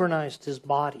synchronized His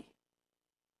body.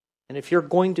 And if you're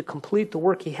going to complete the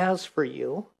work He has for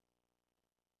you,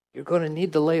 you're going to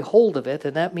need to lay hold of it,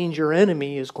 and that means your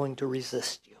enemy is going to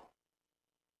resist you.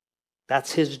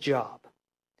 That's his job.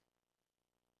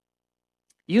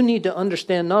 You need to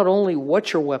understand not only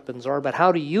what your weapons are, but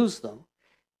how to use them.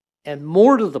 And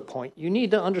more to the point, you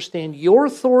need to understand your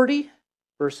authority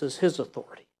versus His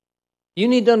authority. You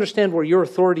need to understand where your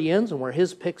authority ends and where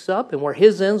His picks up, and where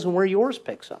His ends and where yours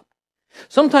picks up.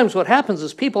 Sometimes what happens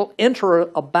is people enter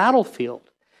a battlefield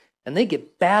and they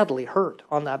get badly hurt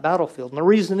on that battlefield. And the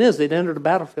reason is they'd entered a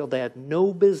battlefield they had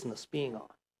no business being on.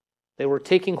 They were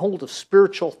taking hold of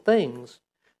spiritual things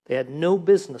they had no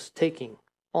business taking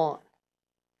on.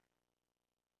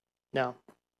 Now,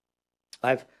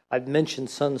 I've mentioned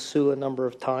Sun Tzu a number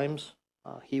of times.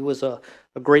 He was a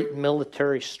great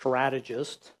military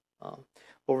strategist.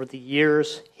 Over the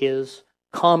years, his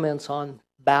comments on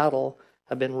battle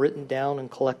have been written down and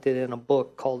collected in a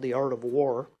book called The Art of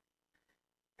War.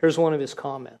 Here's one of his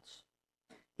comments.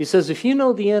 He says, if you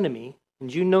know the enemy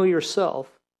and you know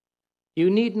yourself, you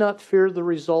need not fear the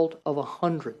result of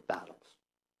 100 battles.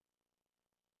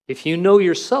 If you know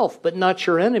yourself but not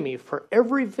your enemy, for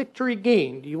every victory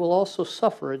gained, you will also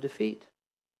suffer a defeat.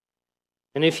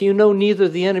 And if you know neither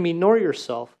the enemy nor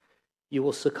yourself, you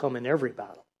will succumb in every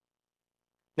battle.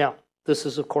 Now, this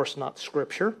is of course not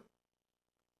scripture,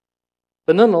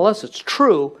 but nonetheless it's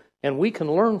true, and we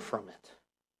can learn from it.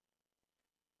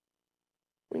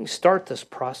 We can start this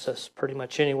process pretty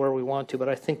much anywhere we want to, but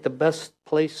I think the best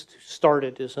place to start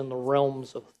it is in the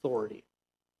realms of authority,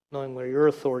 knowing where your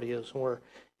authority is and where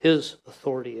His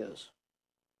authority is.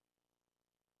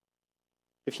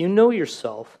 If you know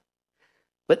yourself,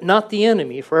 but not the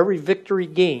enemy, for every victory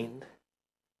gained,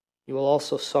 you will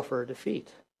also suffer a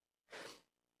defeat.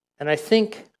 And I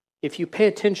think if you pay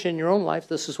attention in your own life,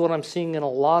 this is what I'm seeing in a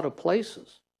lot of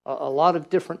places, a lot of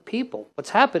different people. What's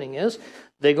happening is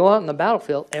they go out in the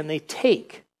battlefield and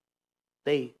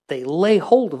they lay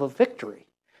hold of a victory.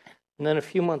 And then a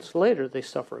few months later, they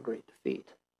suffer a great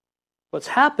defeat. What's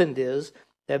happened is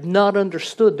they have not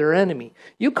understood their enemy.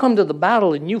 You come to the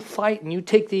battle and you fight and you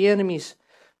take the enemy's,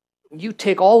 you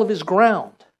take all of his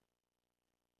ground.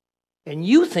 And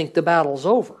you think the battle's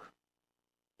over.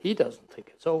 He doesn't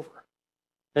think it's over.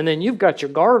 And then you've got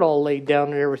your guard all laid down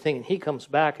and everything, and he comes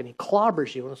back and he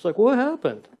clobbers you. And it's like, what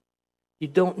happened? You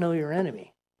don't know your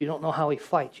enemy. You don't know how he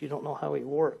fights. You don't know how he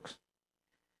works.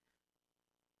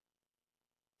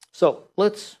 So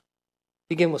let's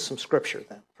begin with some scripture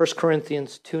then. 1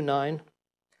 Corinthians 2:9.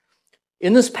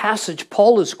 In this passage,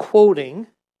 Paul is quoting.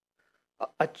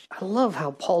 I love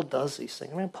how Paul does these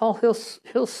things. I mean, Paul,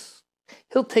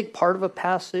 he'll take part of a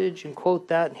passage and quote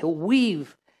that, and he'll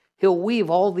weave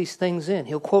all these things in.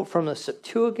 He'll quote from the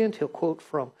Septuagint. He'll quote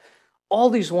from all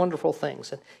these wonderful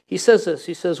things. And he says this.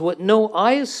 He says, what no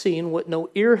eye has seen, what no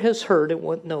ear has heard, and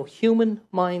what no human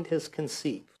mind has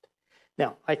conceived.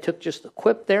 Now, I took just a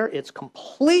quip there. It's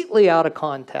completely out of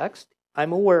context.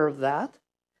 I'm aware of that.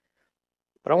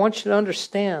 But I want you to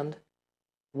understand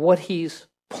what he's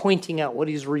pointing out, what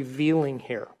he's revealing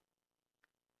here.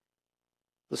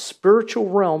 The spiritual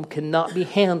realm cannot be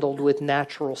handled with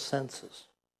natural senses.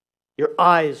 Your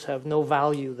eyes have no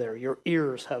value there. Your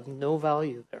ears have no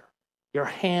value there. Your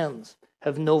hands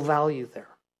have no value there.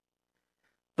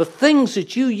 The things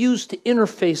that you use to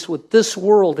interface with this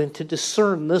world and to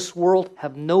discern this world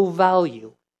have no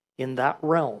value in that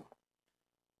realm.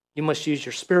 You must use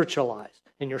your spiritual eyes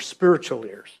and your spiritual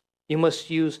ears. You must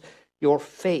use your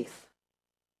faith.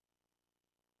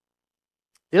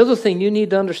 The other thing you need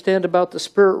to understand about the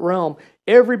spirit realm,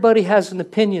 everybody has an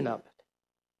opinion of it.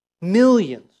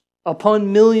 Millions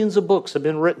upon millions of books have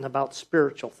been written about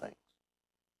spiritual things.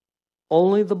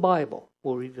 Only the Bible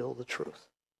will reveal the truth.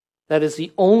 That is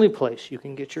the only place you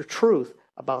can get your truth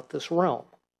about this realm.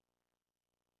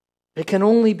 It can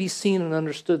only be seen and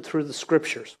understood through the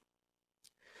scriptures.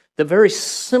 The very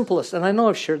simplest, and I know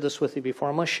I've shared this with you before,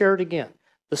 I'm going to share it again.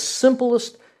 The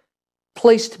simplest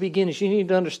place to begin is you need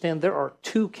to understand there are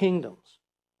two kingdoms.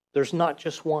 There's not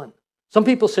just one. Some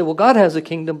people say, well, God has a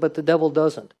kingdom, but the devil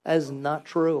doesn't. That is not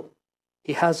true.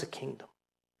 He has a kingdom.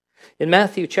 In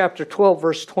Matthew chapter 12,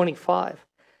 verse 25,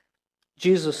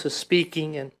 Jesus is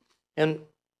speaking, and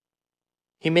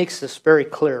he makes this very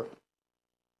clear.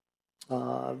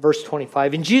 Verse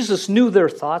 25, and Jesus knew their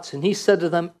thoughts, and he said to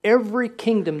them, every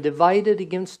kingdom divided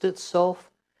against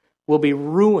itself will be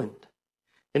ruined,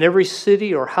 and every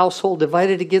city or household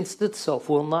divided against itself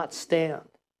will not stand.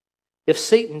 If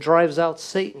Satan drives out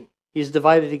Satan, he is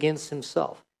divided against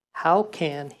himself. How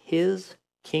can his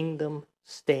kingdom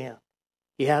stand.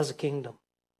 He has a kingdom.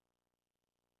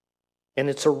 And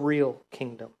it's a real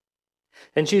kingdom.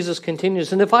 And Jesus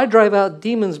continues, and if I drive out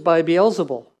demons by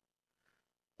Beelzebul,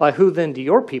 by who then do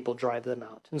your people drive them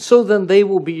out? And so then they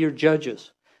will be your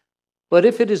judges. But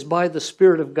if it is by the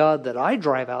Spirit of God that I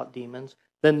drive out demons,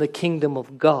 then the kingdom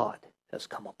of God has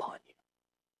come upon you.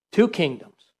 Two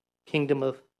kingdoms, kingdom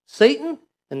of Satan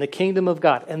and the kingdom of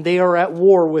God, and they are at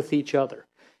war with each other.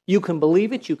 You can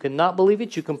believe it, you cannot believe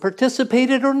it, you can participate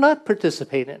in it or not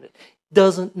participate in it.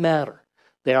 Doesn't matter.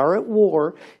 They are at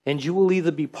war, and you will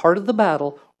either be part of the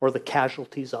battle or the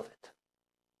casualties of it.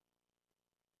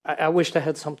 I wished I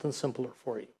had something simpler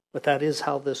for you, but that is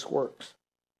how this works.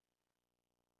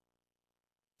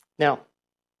 Now,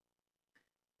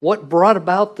 what brought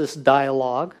about this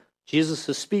dialogue? Jesus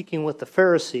is speaking with the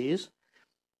Pharisees,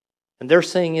 and they're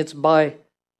saying it's by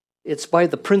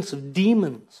the prince of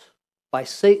demons, by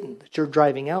Satan, that you're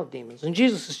driving out demons. And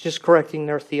Jesus is just correcting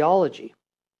their theology.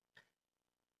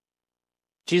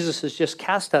 Jesus has just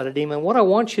cast out a demon. What I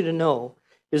want you to know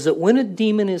is that when a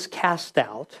demon is cast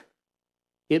out,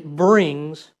 it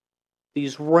brings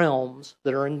these realms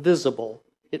that are invisible.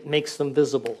 It makes them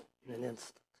visible in an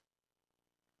instant.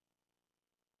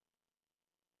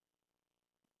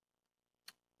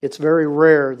 It's very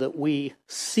rare that we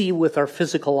see with our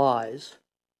physical eyes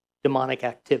demonic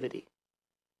activity.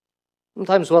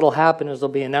 Sometimes what will happen is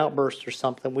there'll be an outburst or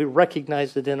something. We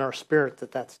recognize it in our spirit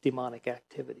that that's demonic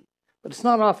activity. But it's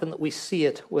not often that we see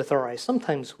it with our eyes.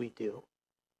 Sometimes we do.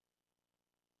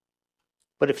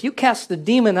 But if you cast the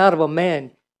demon out of a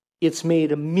man, it's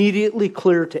made immediately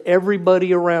clear to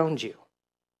everybody around you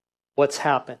what's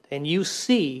happened. And you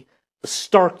see the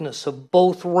starkness of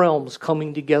both realms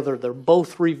coming together. They're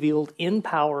both revealed in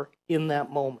power in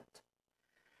that moment.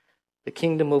 The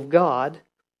kingdom of God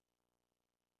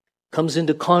comes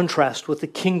into contrast with the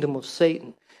kingdom of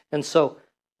Satan. And so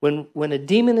when a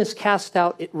demon is cast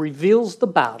out, it reveals the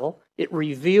battle, it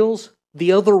reveals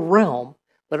the other realm,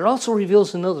 but it also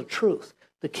reveals another truth.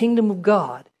 The kingdom of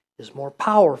God is more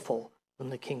powerful than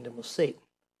the kingdom of Satan.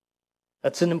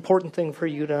 That's an important thing for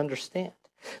you to understand.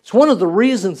 It's one of the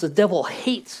reasons the devil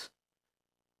hates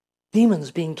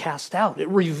demons being cast out. It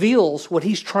reveals what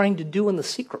he's trying to do in the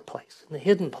secret place, in the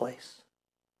hidden place.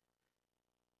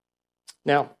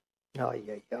 Now, I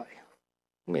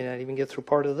may not even get through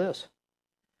part of this.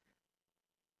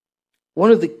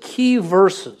 One of the key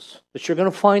verses that you're going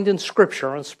to find in Scripture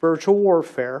on spiritual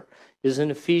warfare is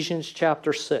in Ephesians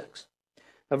chapter 6.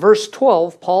 Now, verse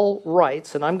 12, Paul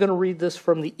writes, and I'm going to read this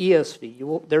from the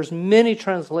ESV. There's many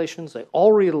translations. They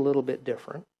all read a little bit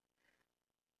different.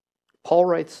 Paul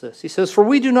writes this. He says, "For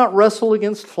we do not wrestle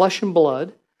against flesh and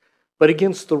blood, but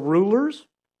against the rulers,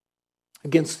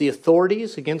 against the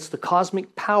authorities, against the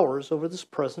cosmic powers over this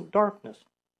present darkness,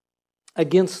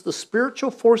 against the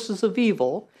spiritual forces of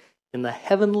evil in the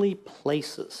heavenly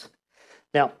places."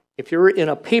 Now, if you're in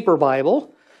a paper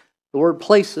Bible, the word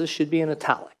places should be in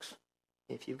italics.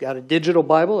 If you've got a digital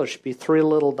Bible, there should be 3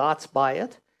 little dots by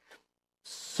it.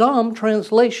 Some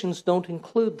translations don't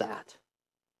include that.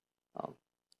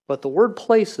 But the word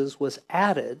places was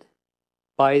added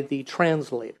by the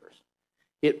translators.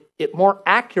 It more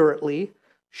accurately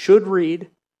should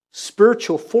read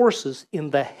spiritual forces in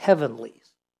the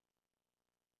heavenlies.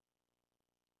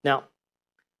 Now,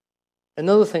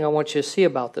 another thing I want you to see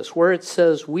about this, where it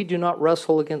says we do not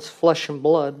wrestle against flesh and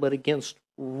blood, but against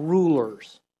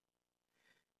rulers.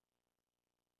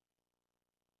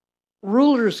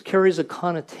 Rulers carries a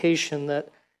connotation that,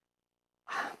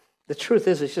 the truth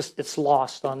is, it's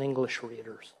lost on English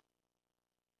readers.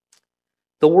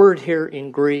 The word here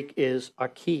in Greek is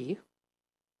archi,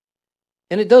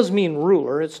 and it does mean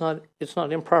ruler. It's not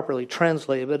improperly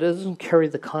translated, but it doesn't carry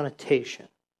the connotation.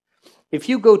 If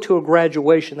you go to a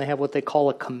graduation, they have what they call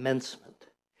a commencement.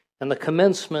 And the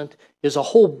commencement is a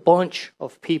whole bunch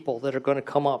of people that are going to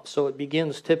come up. So it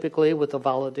begins typically with a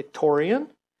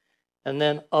valedictorian, and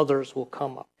then others will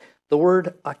come up. The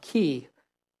word archi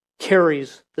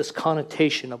carries this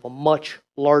connotation of a much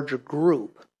larger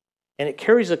group. And it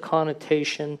carries a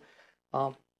connotation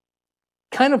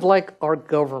kind of like our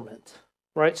government,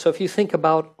 right? So if you think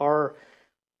about our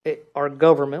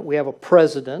government, we have a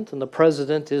president, and the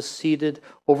president is seated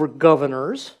over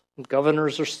governors. And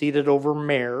governors are seated over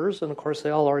mayors, and of course they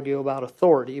all argue about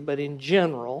authority, but in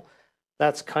general,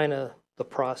 that's kind of the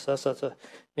process. That's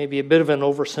maybe a bit of an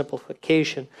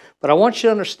oversimplification, but I want you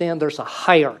to understand there's a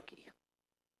hierarchy.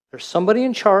 There's somebody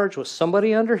in charge with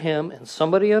somebody under him, and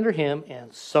somebody under him,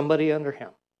 and somebody under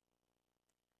him.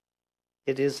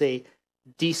 It is a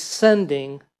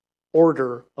descending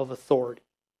order of authority.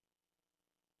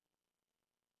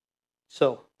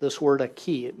 So, this word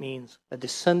Aki. It means a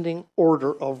descending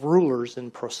order of rulers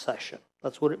in procession.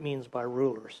 That's what it means by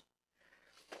rulers.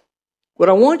 What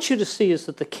I want you to see is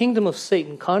that the kingdom of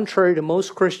Satan, contrary to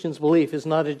most Christians' belief, is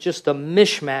not just a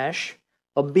mishmash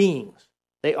of beings.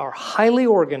 They are highly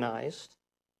organized,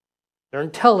 they're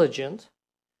intelligent,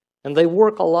 and they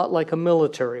work a lot like a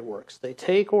military works. They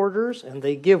take orders and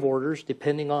they give orders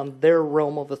depending on their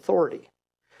realm of authority.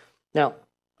 Now,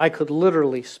 I could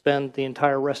literally spend the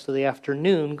entire rest of the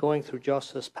afternoon going through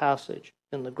just this passage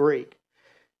in the Greek,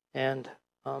 and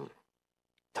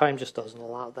time just doesn't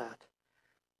allow that.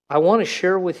 I want to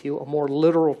share with you a more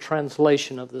literal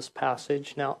translation of this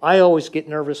passage. Now, I always get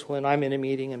nervous when I'm in a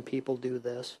meeting and people do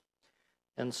this.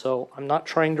 And so I'm not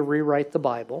trying to rewrite the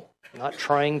Bible. I'm not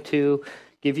trying to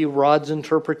give you Rod's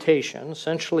interpretation.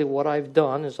 Essentially what I've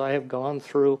done is I have gone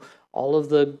through all of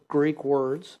the Greek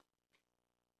words,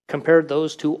 compared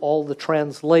those to all the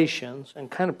translations,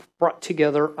 and kind of brought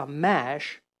together a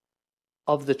mash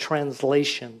of the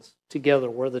translations together,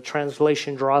 where the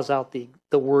translation draws out the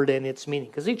word and its meaning,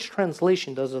 because each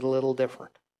translation does it a little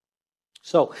different.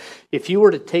 So if you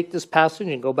were to take this passage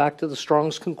and go back to the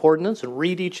Strong's Concordance and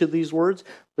read each of these words,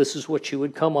 this is what you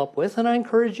would come up with, and I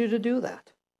encourage you to do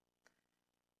that.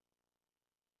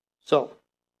 So,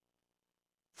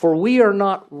 for we are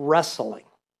not wrestling.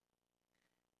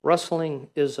 Wrestling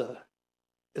is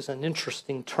an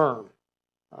interesting term.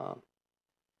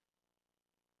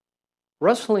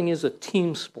 Wrestling is a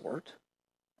team sport,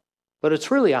 but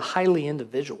it's really a highly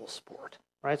individual sport,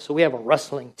 right? So we have a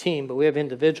wrestling team, but we have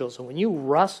individuals. And when you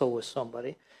wrestle with somebody,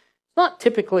 it's not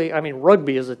typically,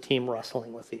 rugby is a team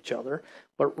wrestling with each other,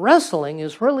 but wrestling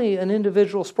is really an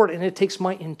individual sport, and it takes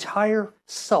my entire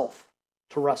self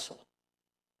to wrestle.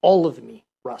 All of me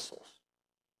wrestles.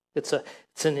 It's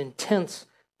an intense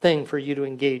thing for you to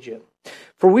engage in.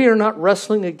 For we are not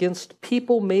wrestling against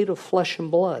people made of flesh and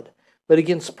blood, but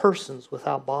against persons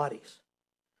without bodies.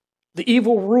 The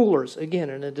evil rulers, again,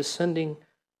 in a descending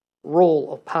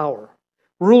role of power.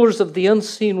 Rulers of the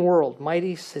unseen world,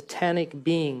 mighty satanic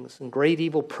beings and great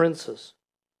evil princes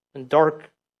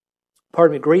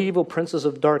great evil princes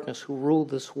of darkness who rule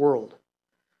this world.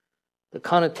 The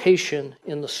connotation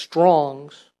in the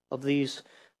Strongs of these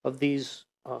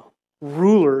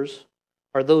rulers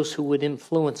are those who would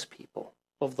influence people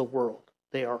of the world.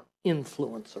 They are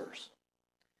influencers.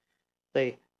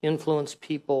 They influence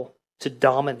people to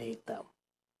dominate them,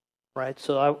 right?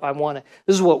 So I want to,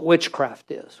 this is what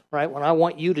witchcraft is, right? When I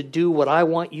want you to do what I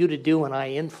want you to do, and I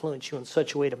influence you in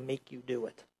such a way to make you do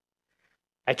it.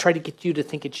 I try to get you to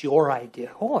think it's your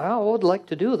idea. Oh, I would like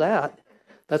to do that.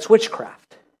 That's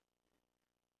witchcraft.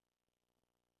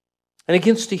 And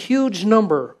against a huge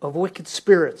number of wicked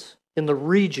spirits in the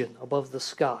region above the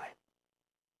sky.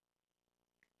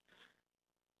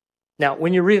 Now,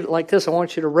 when you read it like this, I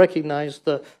want you to recognize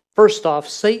first off,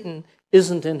 Satan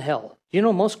isn't in hell. You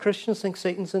know, most Christians think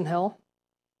Satan's in hell.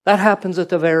 That happens at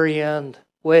the very end,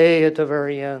 way at the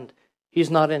very end. He's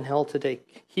not in hell today.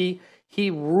 He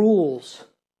rules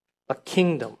a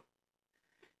kingdom,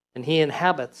 and he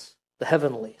inhabits the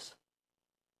heavenlies.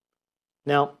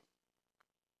 Now,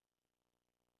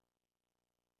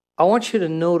 I want you to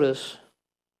notice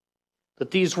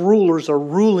that these rulers are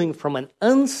ruling from an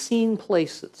unseen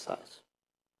place, it says.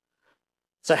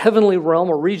 It's a heavenly realm,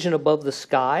 a region above the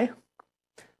sky.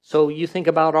 So you think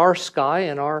about our sky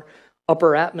and our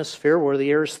upper atmosphere where the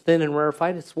air is thin and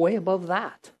rarefied, it's way above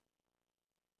that.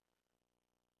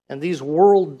 And these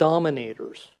world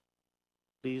dominators,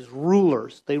 these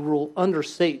rulers, they rule under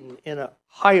Satan in a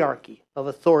hierarchy of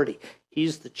authority.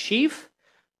 He's the chief.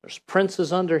 There's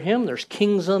princes under him. There's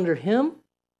kings under him.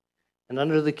 And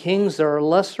under the kings, there are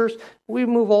lessers. We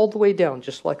move all the way down,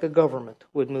 just like a government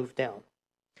would move down.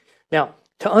 Now,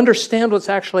 to understand what's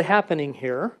actually happening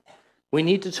here, we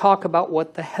need to talk about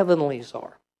what the heavenlies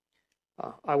are.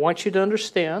 I want you to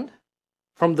understand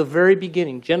from the very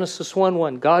beginning, Genesis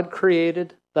 1:1, God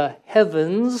created the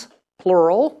heavens,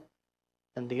 plural,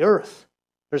 and the earth.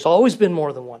 There's always been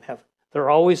more than one heaven.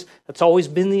 That's always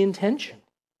been the intention.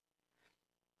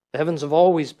 The heavens have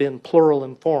always been plural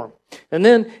in form. And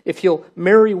then, if you'll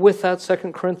marry with that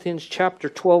 2 Corinthians chapter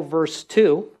 12, verse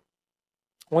 2,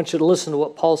 I want you to listen to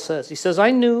what Paul says. He says,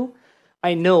 I know,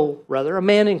 a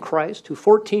man in Christ who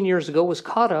 14 years ago was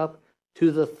caught up to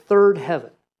the third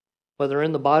heaven. Whether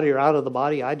in the body or out of the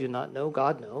body, I do not know.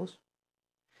 God knows.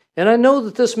 And I know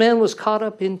that this man was caught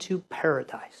up into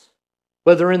paradise.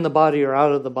 Whether in the body or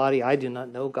out of the body, I do not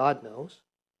know. God knows.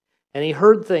 And he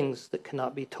heard things that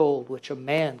cannot be told, which a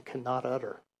man cannot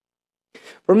utter.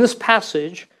 From this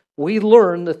passage, we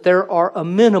learn that there are a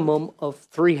minimum of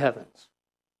 3 heavens.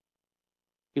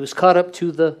 He was caught up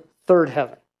to the third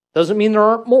heaven. Doesn't mean there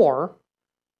aren't more.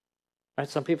 Right?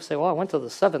 Some people say, well, I went to the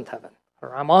seventh heaven,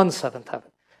 or I'm on seventh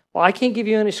heaven. Well, I can't give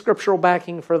you any scriptural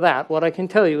backing for that. What I can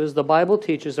tell you is the Bible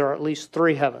teaches there are at least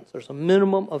 3 heavens. There's a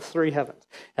minimum of 3 heavens.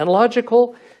 And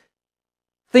logical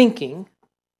thinking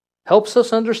helps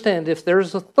us understand if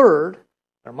there's a third,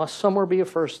 there must somewhere be a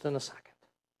first and a second.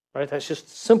 Right? That's just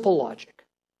simple logic.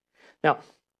 Now,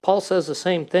 Paul says the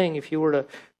same thing if you were to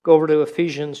go over to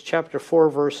Ephesians chapter 4,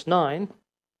 verse 9.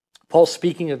 Paul's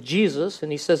speaking of Jesus,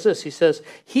 and he says this. He says,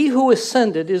 he who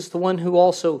ascended is the one who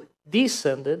also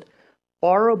descended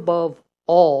far above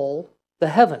all the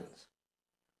heavens.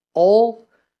 All,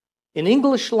 in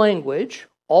English language,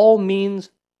 all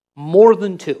means more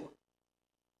than 2.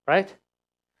 Right?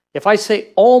 If I say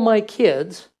all my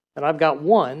kids, and I've got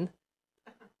 1,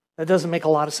 that doesn't make a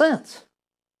lot of sense.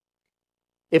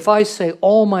 If I say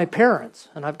all my parents,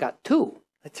 and I've got 2,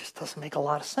 it just doesn't make a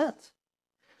lot of sense.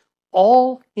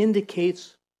 All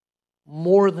indicates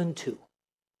more than 2.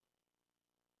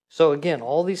 So again,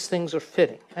 all these things are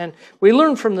fitting. And we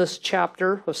learn from this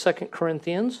chapter of 2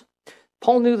 Corinthians,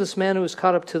 Paul knew this man who was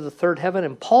caught up to the third heaven,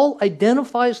 and Paul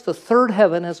identifies the third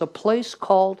heaven as a place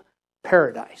called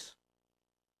paradise.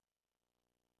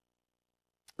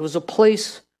 It was a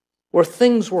place where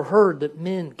things were heard that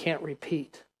men can't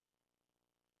repeat.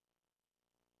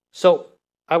 So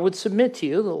I would submit to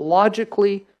you that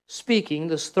logically speaking,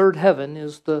 this third heaven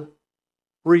is the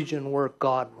region where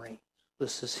God reigns.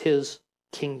 This is his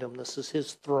kingdom. This is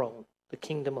his throne, the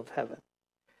kingdom of heaven.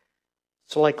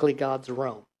 It's likely God's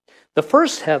realm. The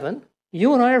first heaven,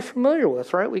 you and I are familiar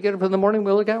with, right? We get up in the morning,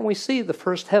 we look out and we see the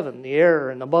first heaven, the air,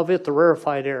 and above it the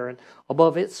rarefied air, and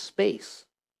above it space.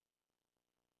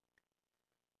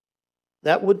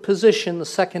 That would position the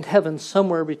second heaven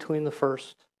somewhere between the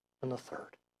first and the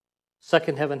third.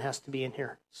 Second heaven has to be in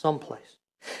here someplace.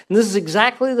 And this is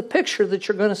exactly the picture that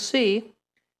you're going to see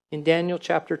in Daniel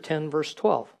chapter 10, verse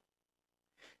 12.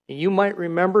 And you might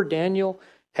remember Daniel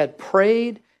had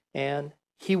prayed and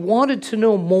he wanted to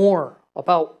know more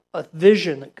about a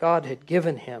vision that God had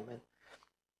given him. And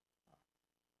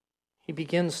he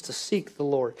begins to seek the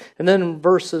Lord. And then in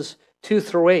verses 2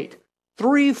 through 8,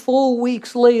 3 full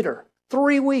weeks later,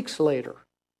 3 weeks later,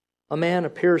 a man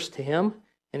appears to him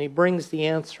and he brings the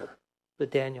answer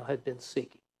that Daniel had been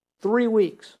seeking. 3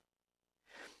 weeks.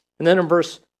 And then in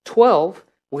verse 12,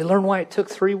 we learn why it took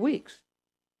 3 weeks.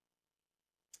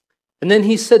 And then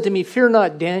he said to me, fear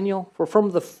not, Daniel, for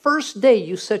from the first day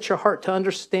you set your heart to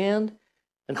understand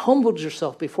and humbled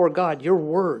yourself before God, your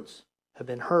words have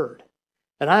been heard.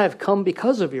 And I have come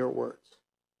because of your words.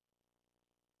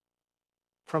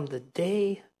 From the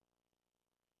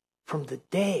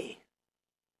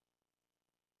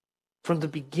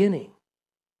beginning.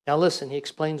 Now listen, he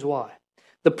explains why.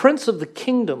 The prince of the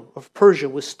kingdom of Persia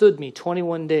withstood me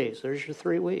 21 days. There's your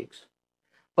 3 weeks.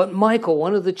 But Michael,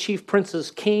 one of the chief princes,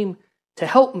 came to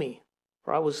help me,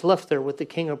 for I was left there with the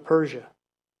king of Persia.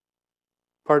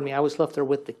 Pardon me, I was left there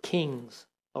with the kings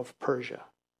of Persia.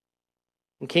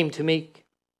 And came to make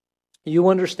you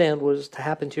understand what is to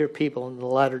happen to your people in the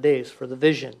latter days, for the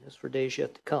vision is for days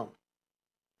yet to come.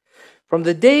 From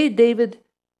the day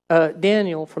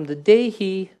Daniel, from the day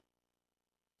he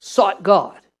sought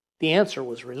God, the answer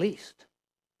was released.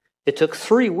 It took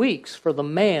 3 weeks for the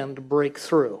man to break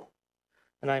through.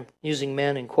 And I'm using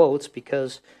man in quotes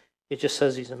because it just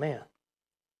says he's a man.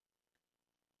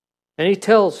 And he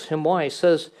tells him why. He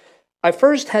says, I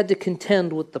first had to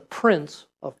contend with the prince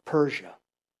of Persia.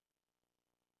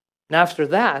 And after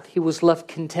that, he was left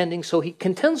contending. So he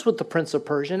contends with the prince of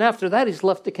Persia. And after that, he's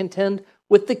left to contend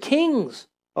with the kings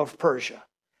of Persia.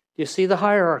 Do you see the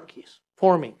hierarchies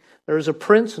forming? There is a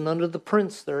prince, and under the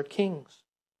prince there are kings.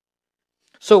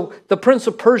 So the prince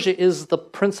of Persia is the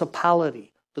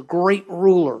principality, the great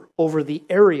ruler over the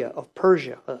area of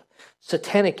Persia, a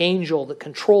satanic angel that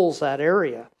controls that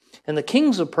area. And the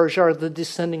kings of Persia are the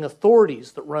descending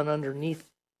authorities that run underneath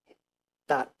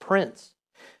that prince.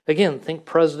 Again, think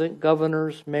president,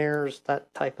 governors, mayors,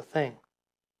 that type of thing.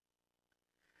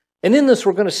 And in this,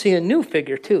 we're going to see a new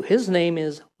figure too. His name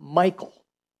is Michael.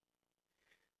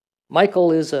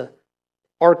 Michael is an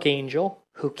archangel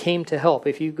who came to help.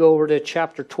 If you go over to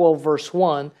chapter 12, verse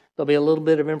 1, there'll be a little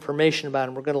bit of information about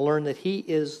him. We're going to learn that he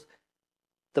is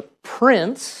the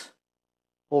prince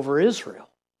over Israel.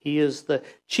 He is the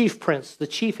chief prince, the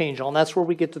chief angel, and that's where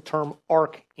we get the term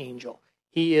archangel.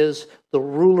 He is the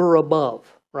ruler above,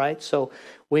 right? So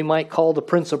we might call the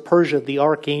prince of Persia the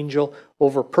archangel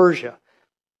over Persia.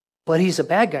 But he's a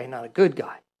bad guy, not a good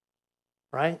guy,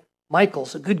 right?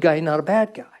 Michael's a good guy, not a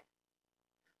bad guy.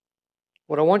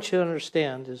 What I want you to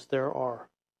understand is there are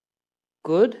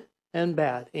good and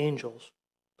bad angels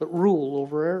that rule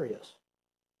over areas.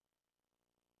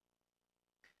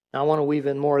 Now, I want to weave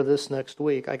in more of this next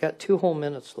week. I got 2 whole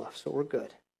minutes left, so we're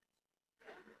good.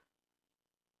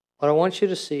 What I want you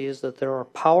to see is that there are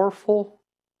powerful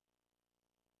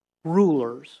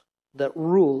rulers that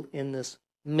rule in this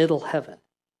middle heaven.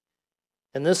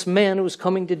 And this man who was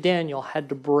coming to Daniel had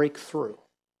to break through.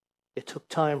 It took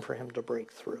time for him to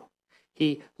break through.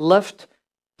 He left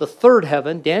the third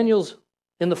heaven. Daniel's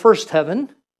in the first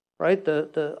heaven, right?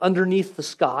 The underneath the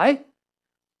sky.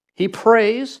 He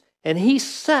prays and he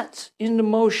sets into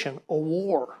motion a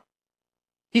war.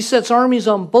 He sets armies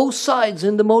on both sides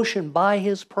into motion by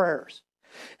his prayers.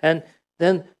 And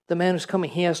then the man who's coming,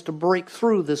 he has to break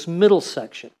through this middle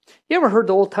section. You ever heard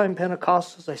the old-time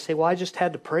Pentecostals? They say, well, I just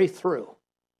had to pray through.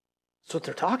 That's what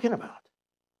they're talking about.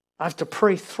 I have to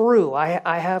pray through.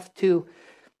 I have to...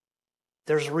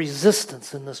 There's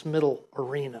resistance in this middle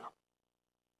arena.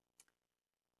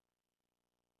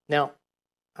 Now,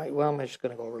 I'm just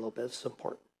going to go over a little bit. It's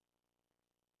important.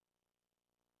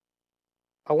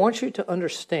 I want you to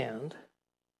understand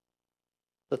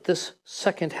that this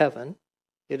second heaven,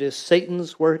 it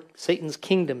is where Satan's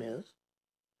kingdom is.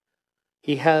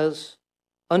 He has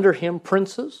under him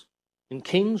princes and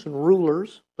kings and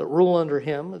rulers that rule under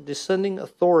him, a descending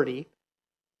authority.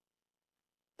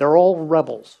 They're all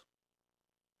rebels.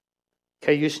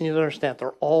 Okay, you just need to understand,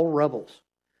 they're all rebels.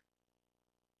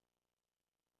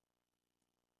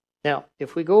 Now,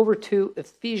 if we go over to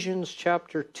Ephesians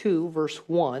chapter 2, verse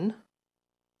 1,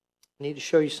 I need to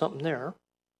show you something there.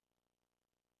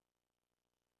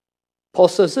 Paul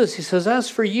says this, he says, as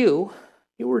for you,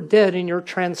 you were dead in your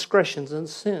transgressions and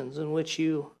sins in which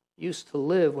you used to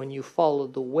live when you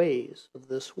followed the ways of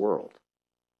this world.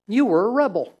 You were a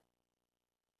rebel.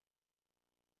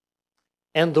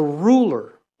 And the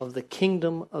ruler of the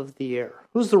kingdom of the air.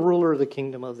 Who's the ruler of the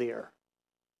kingdom of the air?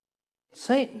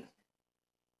 Satan.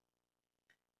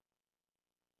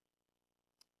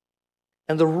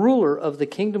 And the ruler of the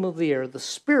kingdom of the air, the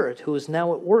Spirit who is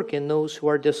now at work in those who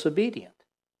are disobedient.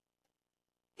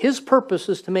 His purpose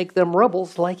is to make them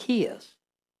rebels like he is.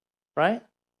 Right?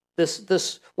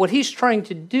 What he's trying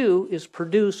to do is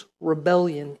produce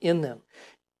rebellion in them.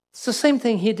 It's the same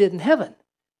thing he did in heaven.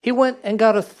 He went and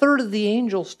got a third of the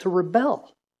angels to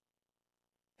rebel.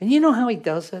 And you know how he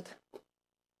does it?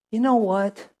 You know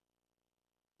what?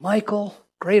 Michael,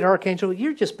 great archangel,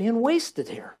 you're just being wasted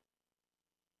here.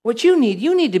 What you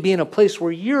need to be in a place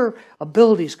where your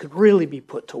abilities could really be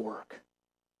put to work.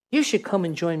 You should come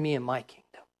and join me in my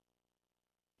kingdom.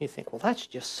 You think, well, that's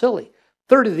just silly. A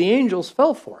third of the angels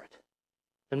fell for it.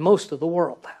 And most of the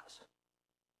world has.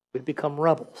 We've become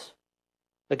rebels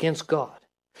against God.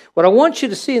 What I want you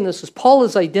to see in this is Paul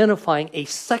is identifying a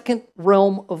second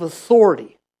realm of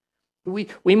authority.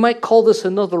 We might call this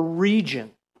another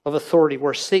region of authority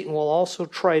where Satan will also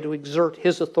try to exert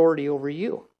his authority over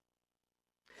you.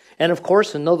 And of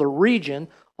course, another region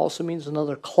also means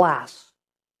another class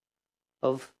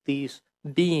of these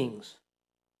beings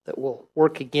that will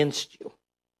work against you.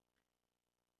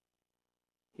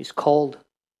 He's called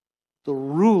the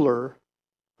ruler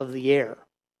of the air.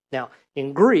 Now,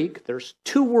 in Greek, there's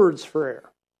 2 words for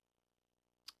air.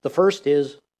 The first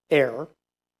is air,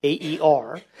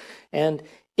 A-E-R, and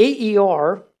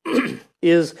AER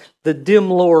is the dim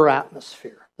lower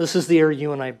atmosphere. This is the air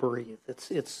you and I breathe.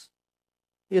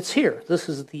 It's here. This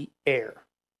is the air.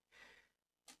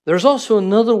 There's also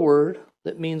another word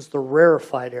that means the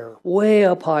rarefied air, way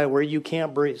up high where you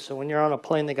can't breathe. So when you're on a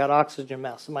plane, they got oxygen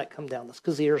masks. It might come down. That's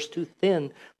because the air is too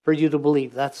thin for you to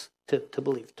believe. That's to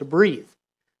believe. To breathe.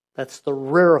 That's the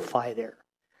rarefied air.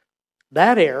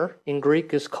 That air in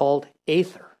Greek is called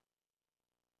aether.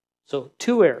 So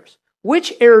 2 airs.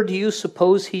 Which air do you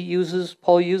suppose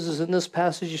Paul uses in this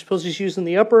passage? You suppose he's using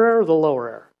the upper air or the lower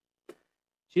air?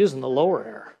 He's using the lower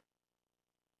air.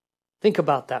 Think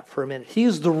about that for a minute. He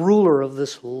is the ruler of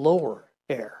this lower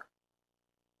air.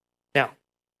 Now,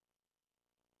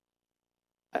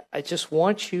 I just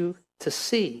want you to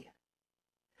see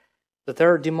that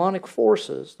there are demonic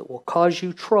forces that will cause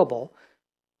you trouble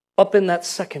up in that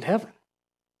second heaven.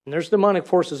 And there's demonic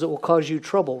forces that will cause you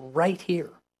trouble right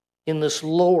here in this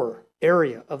lower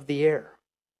area of the air.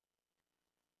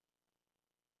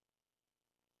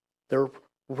 They're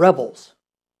rebels.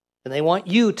 And they want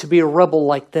you to be a rebel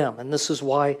like them. And this is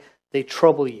why they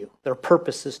trouble you. Their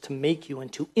purpose is to make you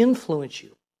and to influence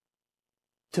you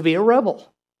to be a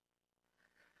rebel.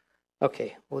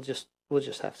 Okay, we'll just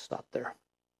have to stop there.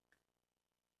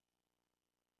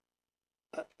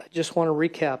 I just want to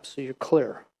recap so you're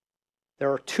clear.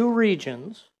 There are 2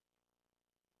 regions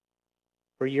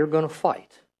where you're going to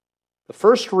fight. The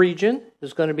first region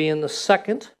is going to be in the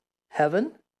second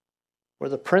heaven, where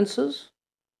the princes,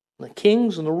 the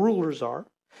kings, and the rulers are.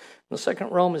 The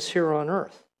second realm is here on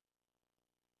earth.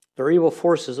 There are evil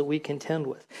forces that we contend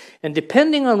with. And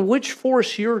depending on which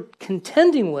force you're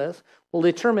contending with will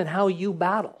determine how you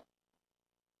battle.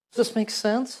 Does this make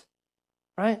sense?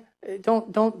 Right?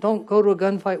 Don't go to a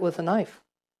gunfight with a knife.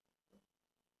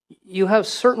 You have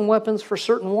certain weapons for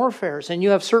certain warfares, and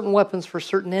you have certain weapons for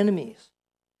certain enemies.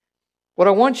 What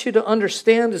I want you to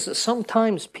understand is that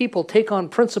sometimes people take on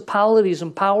principalities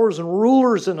and powers and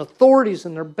rulers and authorities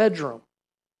in their bedroom,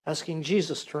 asking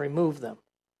Jesus to remove them.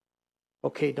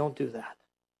 Okay, don't do that.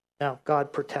 Now,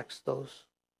 God protects those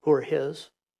who are His.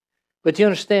 But do you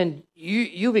understand,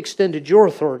 you've extended your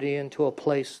authority into a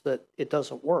place that it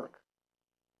doesn't work.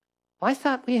 I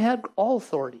thought we had all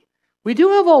authority. We do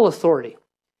have all authority.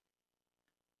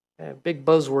 A big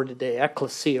buzzword today,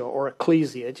 ecclesia or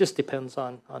ecclesia. It just depends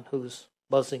on who's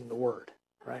buzzing the word,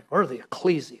 right? Or the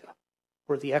ecclesia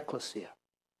or the ecclesia.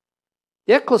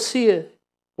 The ecclesia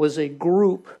was a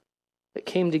group that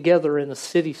came together in a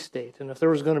city-state. And if there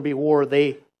was going to be war,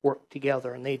 they worked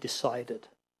together and they decided,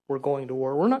 we're going to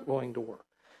war, we're not going to war.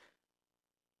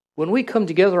 When we come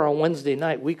together on Wednesday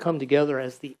night, we come together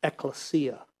as the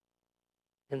ecclesia.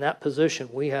 In that position,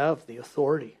 we have the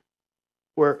authority.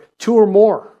 Where two or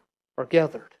more are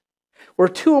gathered. Where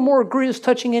two or more agree as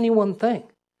touching any one thing.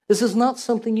 This is not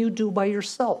something you do by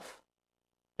yourself.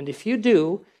 And if you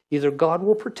do, either God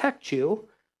will protect you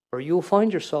or you will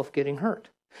find yourself getting hurt.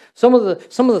 Some of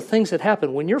the things that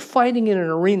happen when you're fighting in an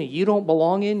arena you don't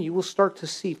belong in, you will start to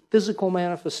see physical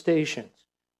manifestations,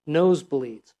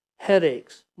 nosebleeds,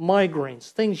 headaches,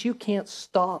 migraines, things you can't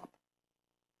stop.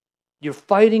 You're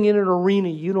fighting in an arena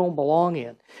you don't belong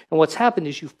in. And what's happened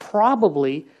is you've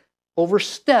probably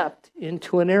overstepped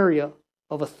into an area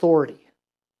of authority.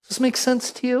 Does this make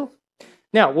sense to you?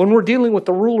 Now, when we're dealing with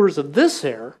the rulers of this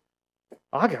air,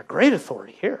 I got great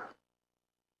authority here.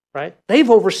 Right? They've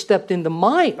overstepped into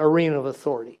my arena of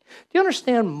authority. Do you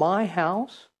understand my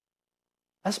house?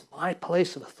 That's my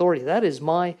place of authority. That is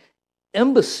my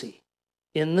embassy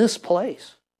in this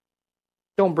place.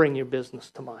 Don't bring your business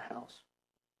to my house.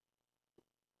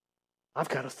 I've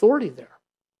got authority there.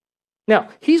 Now,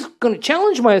 he's going to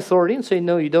challenge my authority and say,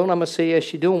 no, you don't. I'm going to say,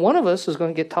 yes, you do. And one of us is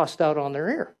going to get tossed out on their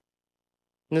ear.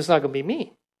 And it's not going to be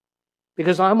me.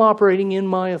 Because I'm operating in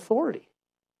my authority.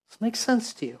 Does this make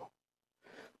sense to you?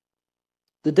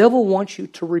 The devil wants you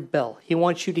to rebel. He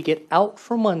wants you to get out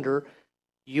from under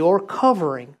your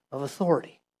covering of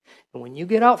authority. And when you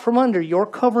get out from under your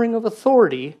covering of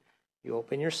authority, you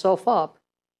open yourself up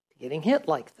to getting hit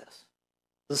like this.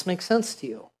 Does this make sense to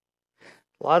you?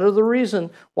 A lot of the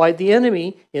reason why the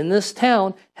enemy in this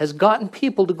town has gotten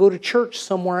people to go to church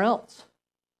somewhere else.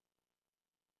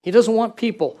 He doesn't want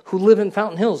people who live in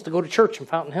Fountain Hills to go to church in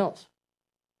Fountain Hills.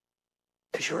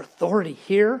 Because your authority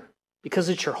here, because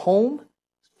it's your home,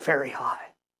 is very high.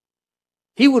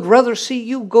 He would rather see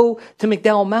you go to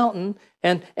McDowell Mountain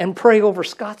and pray over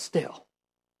Scottsdale.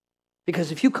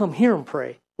 Because if you come here and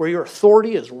pray where your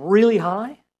authority is really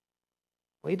high,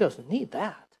 well, he doesn't need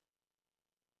that.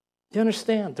 Do you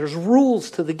understand? There's rules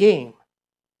to the game.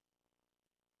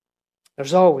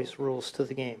 There's always rules to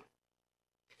the game.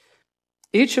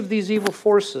 Each of these evil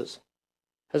forces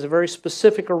has a very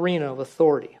specific arena of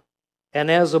authority.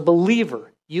 And as a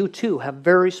believer, you too have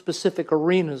very specific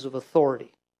arenas of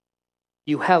authority.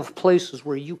 You have places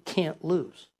where you can't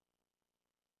lose.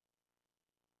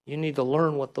 You need to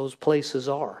learn what those places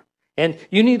are. And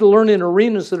you need to learn in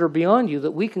arenas that are beyond you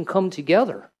that we can come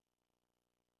together.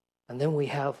 And then we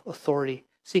have authority.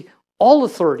 See, all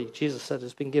authority, Jesus said,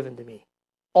 has been given to me.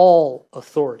 All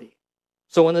authority.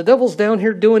 So when the devil's down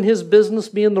here doing his business,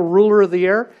 being the ruler of the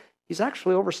air, he's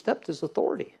actually overstepped his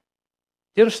authority.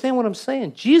 Do you understand what I'm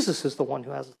saying? Jesus is the one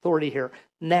who has authority here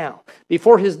now.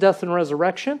 Before his death and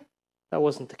resurrection, that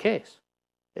wasn't the case.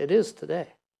 It is today.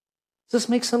 Does this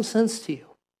make some sense to you?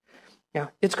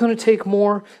 Now, it's going to take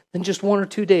more than just 1 or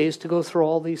 2 days to go through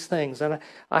all these things. And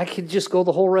I could just go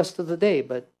the whole rest of the day,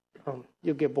 but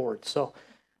you'll get bored. So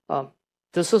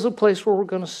this is a place where we're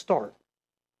going to start.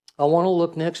 I want to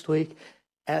look next week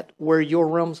at where your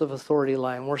realms of authority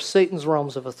lie and where Satan's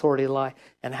realms of authority lie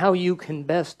and how you can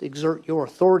best exert your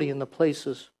authority in the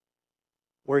places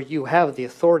where you have the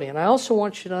authority. And I also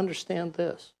want you to understand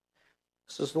this.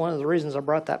 This is one of the reasons I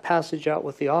brought that passage out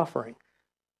with the offering.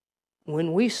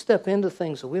 When we step into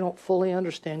things that we don't fully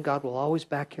understand, God will always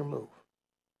back your move.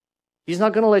 He's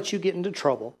not going to let you get into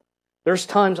trouble. There's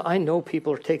times I know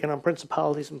people are taking on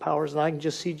principalities and powers, and I can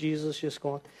just see Jesus just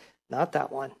going, not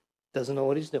that one. Doesn't know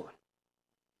what he's doing.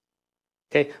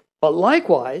 Okay, but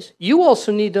likewise, you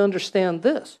also need to understand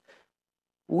this.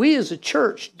 we as a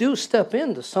church do step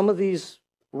into some of these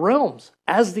realms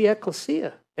as the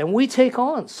ecclesia, and we take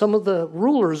on some of the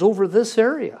rulers over this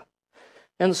area.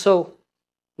 And so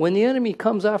when the enemy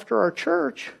comes after our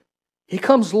church, he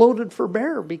comes loaded for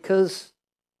bear, because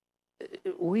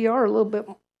we are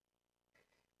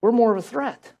we're more of a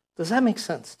threat. Does that make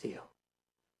sense to you?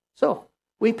 So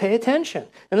we pay attention.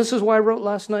 And this is why I wrote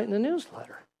last night in the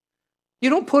newsletter. You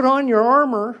don't put on your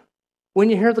armor when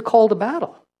you hear the call to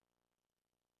battle.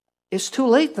 It's too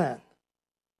late then.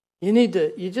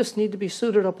 You just need to be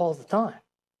suited up all the time,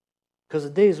 because the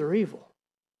days are evil.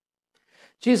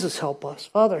 Jesus, help us.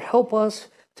 Father, help us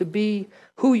to be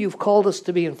who you've called us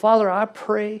to be. And Father, I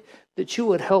pray that you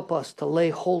would help us to lay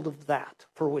hold of that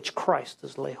for which Christ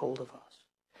has laid hold of us.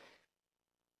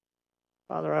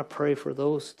 Father, I pray for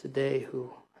those today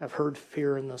who have heard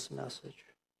fear in this message.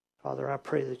 Father, I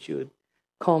pray that you would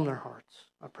calm their hearts.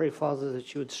 I pray, Father,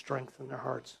 that you would strengthen their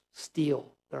hearts,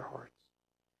 steel their hearts.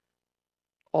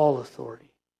 All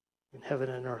authority in heaven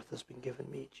and earth has been given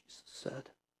me, Jesus said.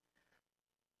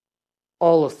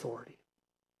 All authority.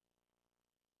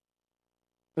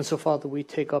 And so, Father, we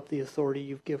take up the authority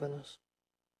you've given us.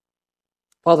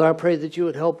 Father, I pray that you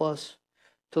would help us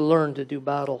to learn to do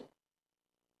battle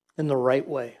in the right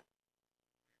way.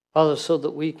 Father, so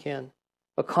that we can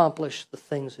accomplish the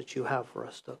things that you have for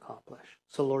us to accomplish.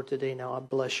 So, Lord, today now I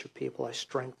bless your people. I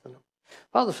strengthen them.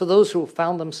 Father, for those who have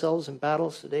found themselves in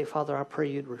battles today, Father, I pray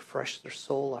you'd refresh their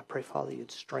soul. I pray, Father,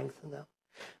 you'd strengthen them.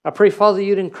 I pray, Father,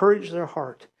 you'd encourage their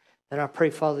heart. And I pray,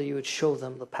 Father, you would show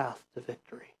them the path to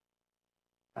victory.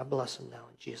 I bless them now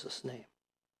in Jesus' name.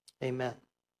 Amen.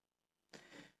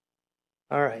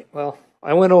 All right, well,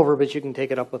 I went over, but you can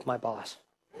take it up with my boss.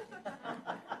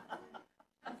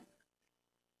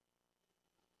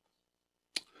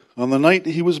 On the night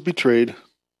he was betrayed,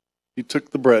 he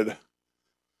took the bread.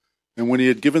 And when he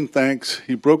had given thanks,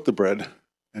 he broke the bread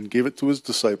and gave it to his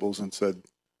disciples and said,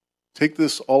 "Take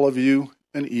this, all of you,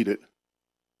 and eat it.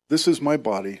 This is my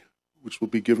body, which will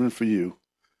be given for you.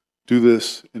 Do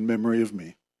this in memory of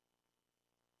me."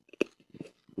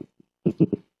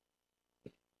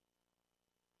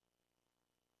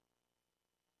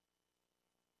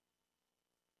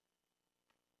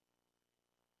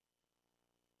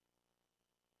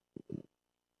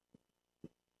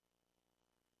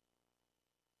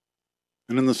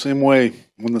 And in the same way,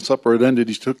 when the supper had ended,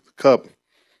 he took the cup,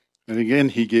 and again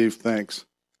he gave thanks,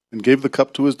 and gave the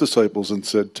cup to his disciples, and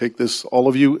said, "Take this, all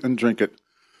of you, and drink it.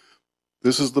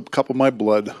 This is the cup of my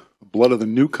blood, the blood of the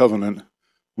new covenant,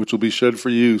 which will be shed for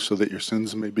you so that your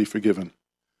sins may be forgiven.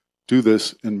 Do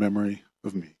this in memory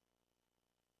of me."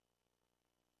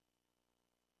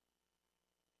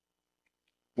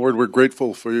 Lord, we're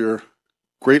grateful for your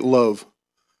great love,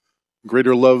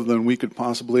 greater love than we could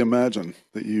possibly imagine,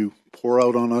 that you pour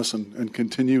out on us and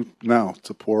continue now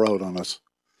to pour out on us.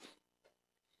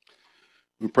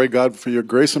 We pray, God, for your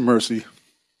grace and mercy,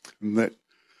 and that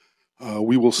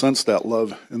we will sense that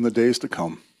love in the days to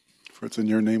come. For it's in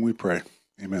your name we pray.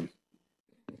 Amen.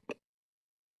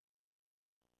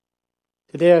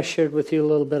 Today I shared with you a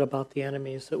little bit about the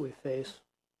enemies that we face.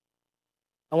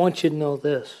 I want you to know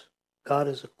this. God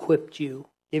has equipped you,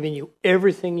 given you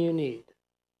everything you need,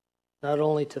 not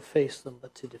only to face them,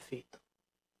 but to defeat them.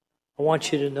 I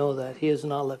want you to know that He has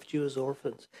not left you as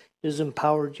orphans. He has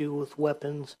empowered you with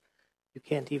weapons you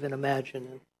can't even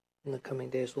imagine. In the coming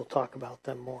days, we'll talk about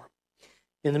them more.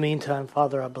 In the meantime,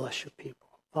 Father, I bless your people.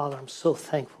 Father, I'm so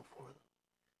thankful for them.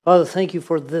 Father, thank you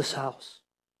for this house.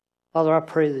 Father, I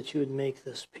pray that you would make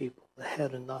this people the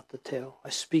head and not the tail. I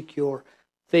speak your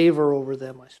favor over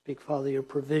them. I speak, Father, your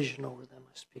provision over them.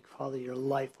 I speak, Father, your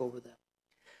life over them.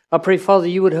 I pray, Father,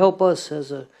 you would help us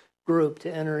as a group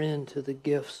to enter into the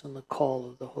gifts and the call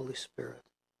of the Holy Spirit.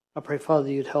 I pray, Father,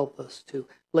 you'd help us to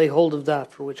lay hold of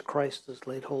that for which Christ has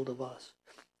laid hold of us.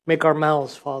 Make our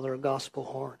mouths, Father, a gospel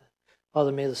horn.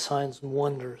 Father, may the signs and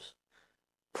wonders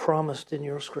promised in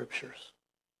your scriptures,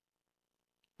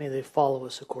 may they follow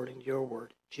us according to your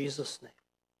word. In Jesus' name,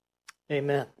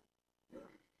 amen.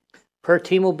 Prayer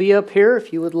team will be up here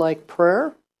if you would like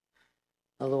prayer.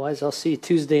 Otherwise, I'll see you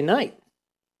Tuesday night.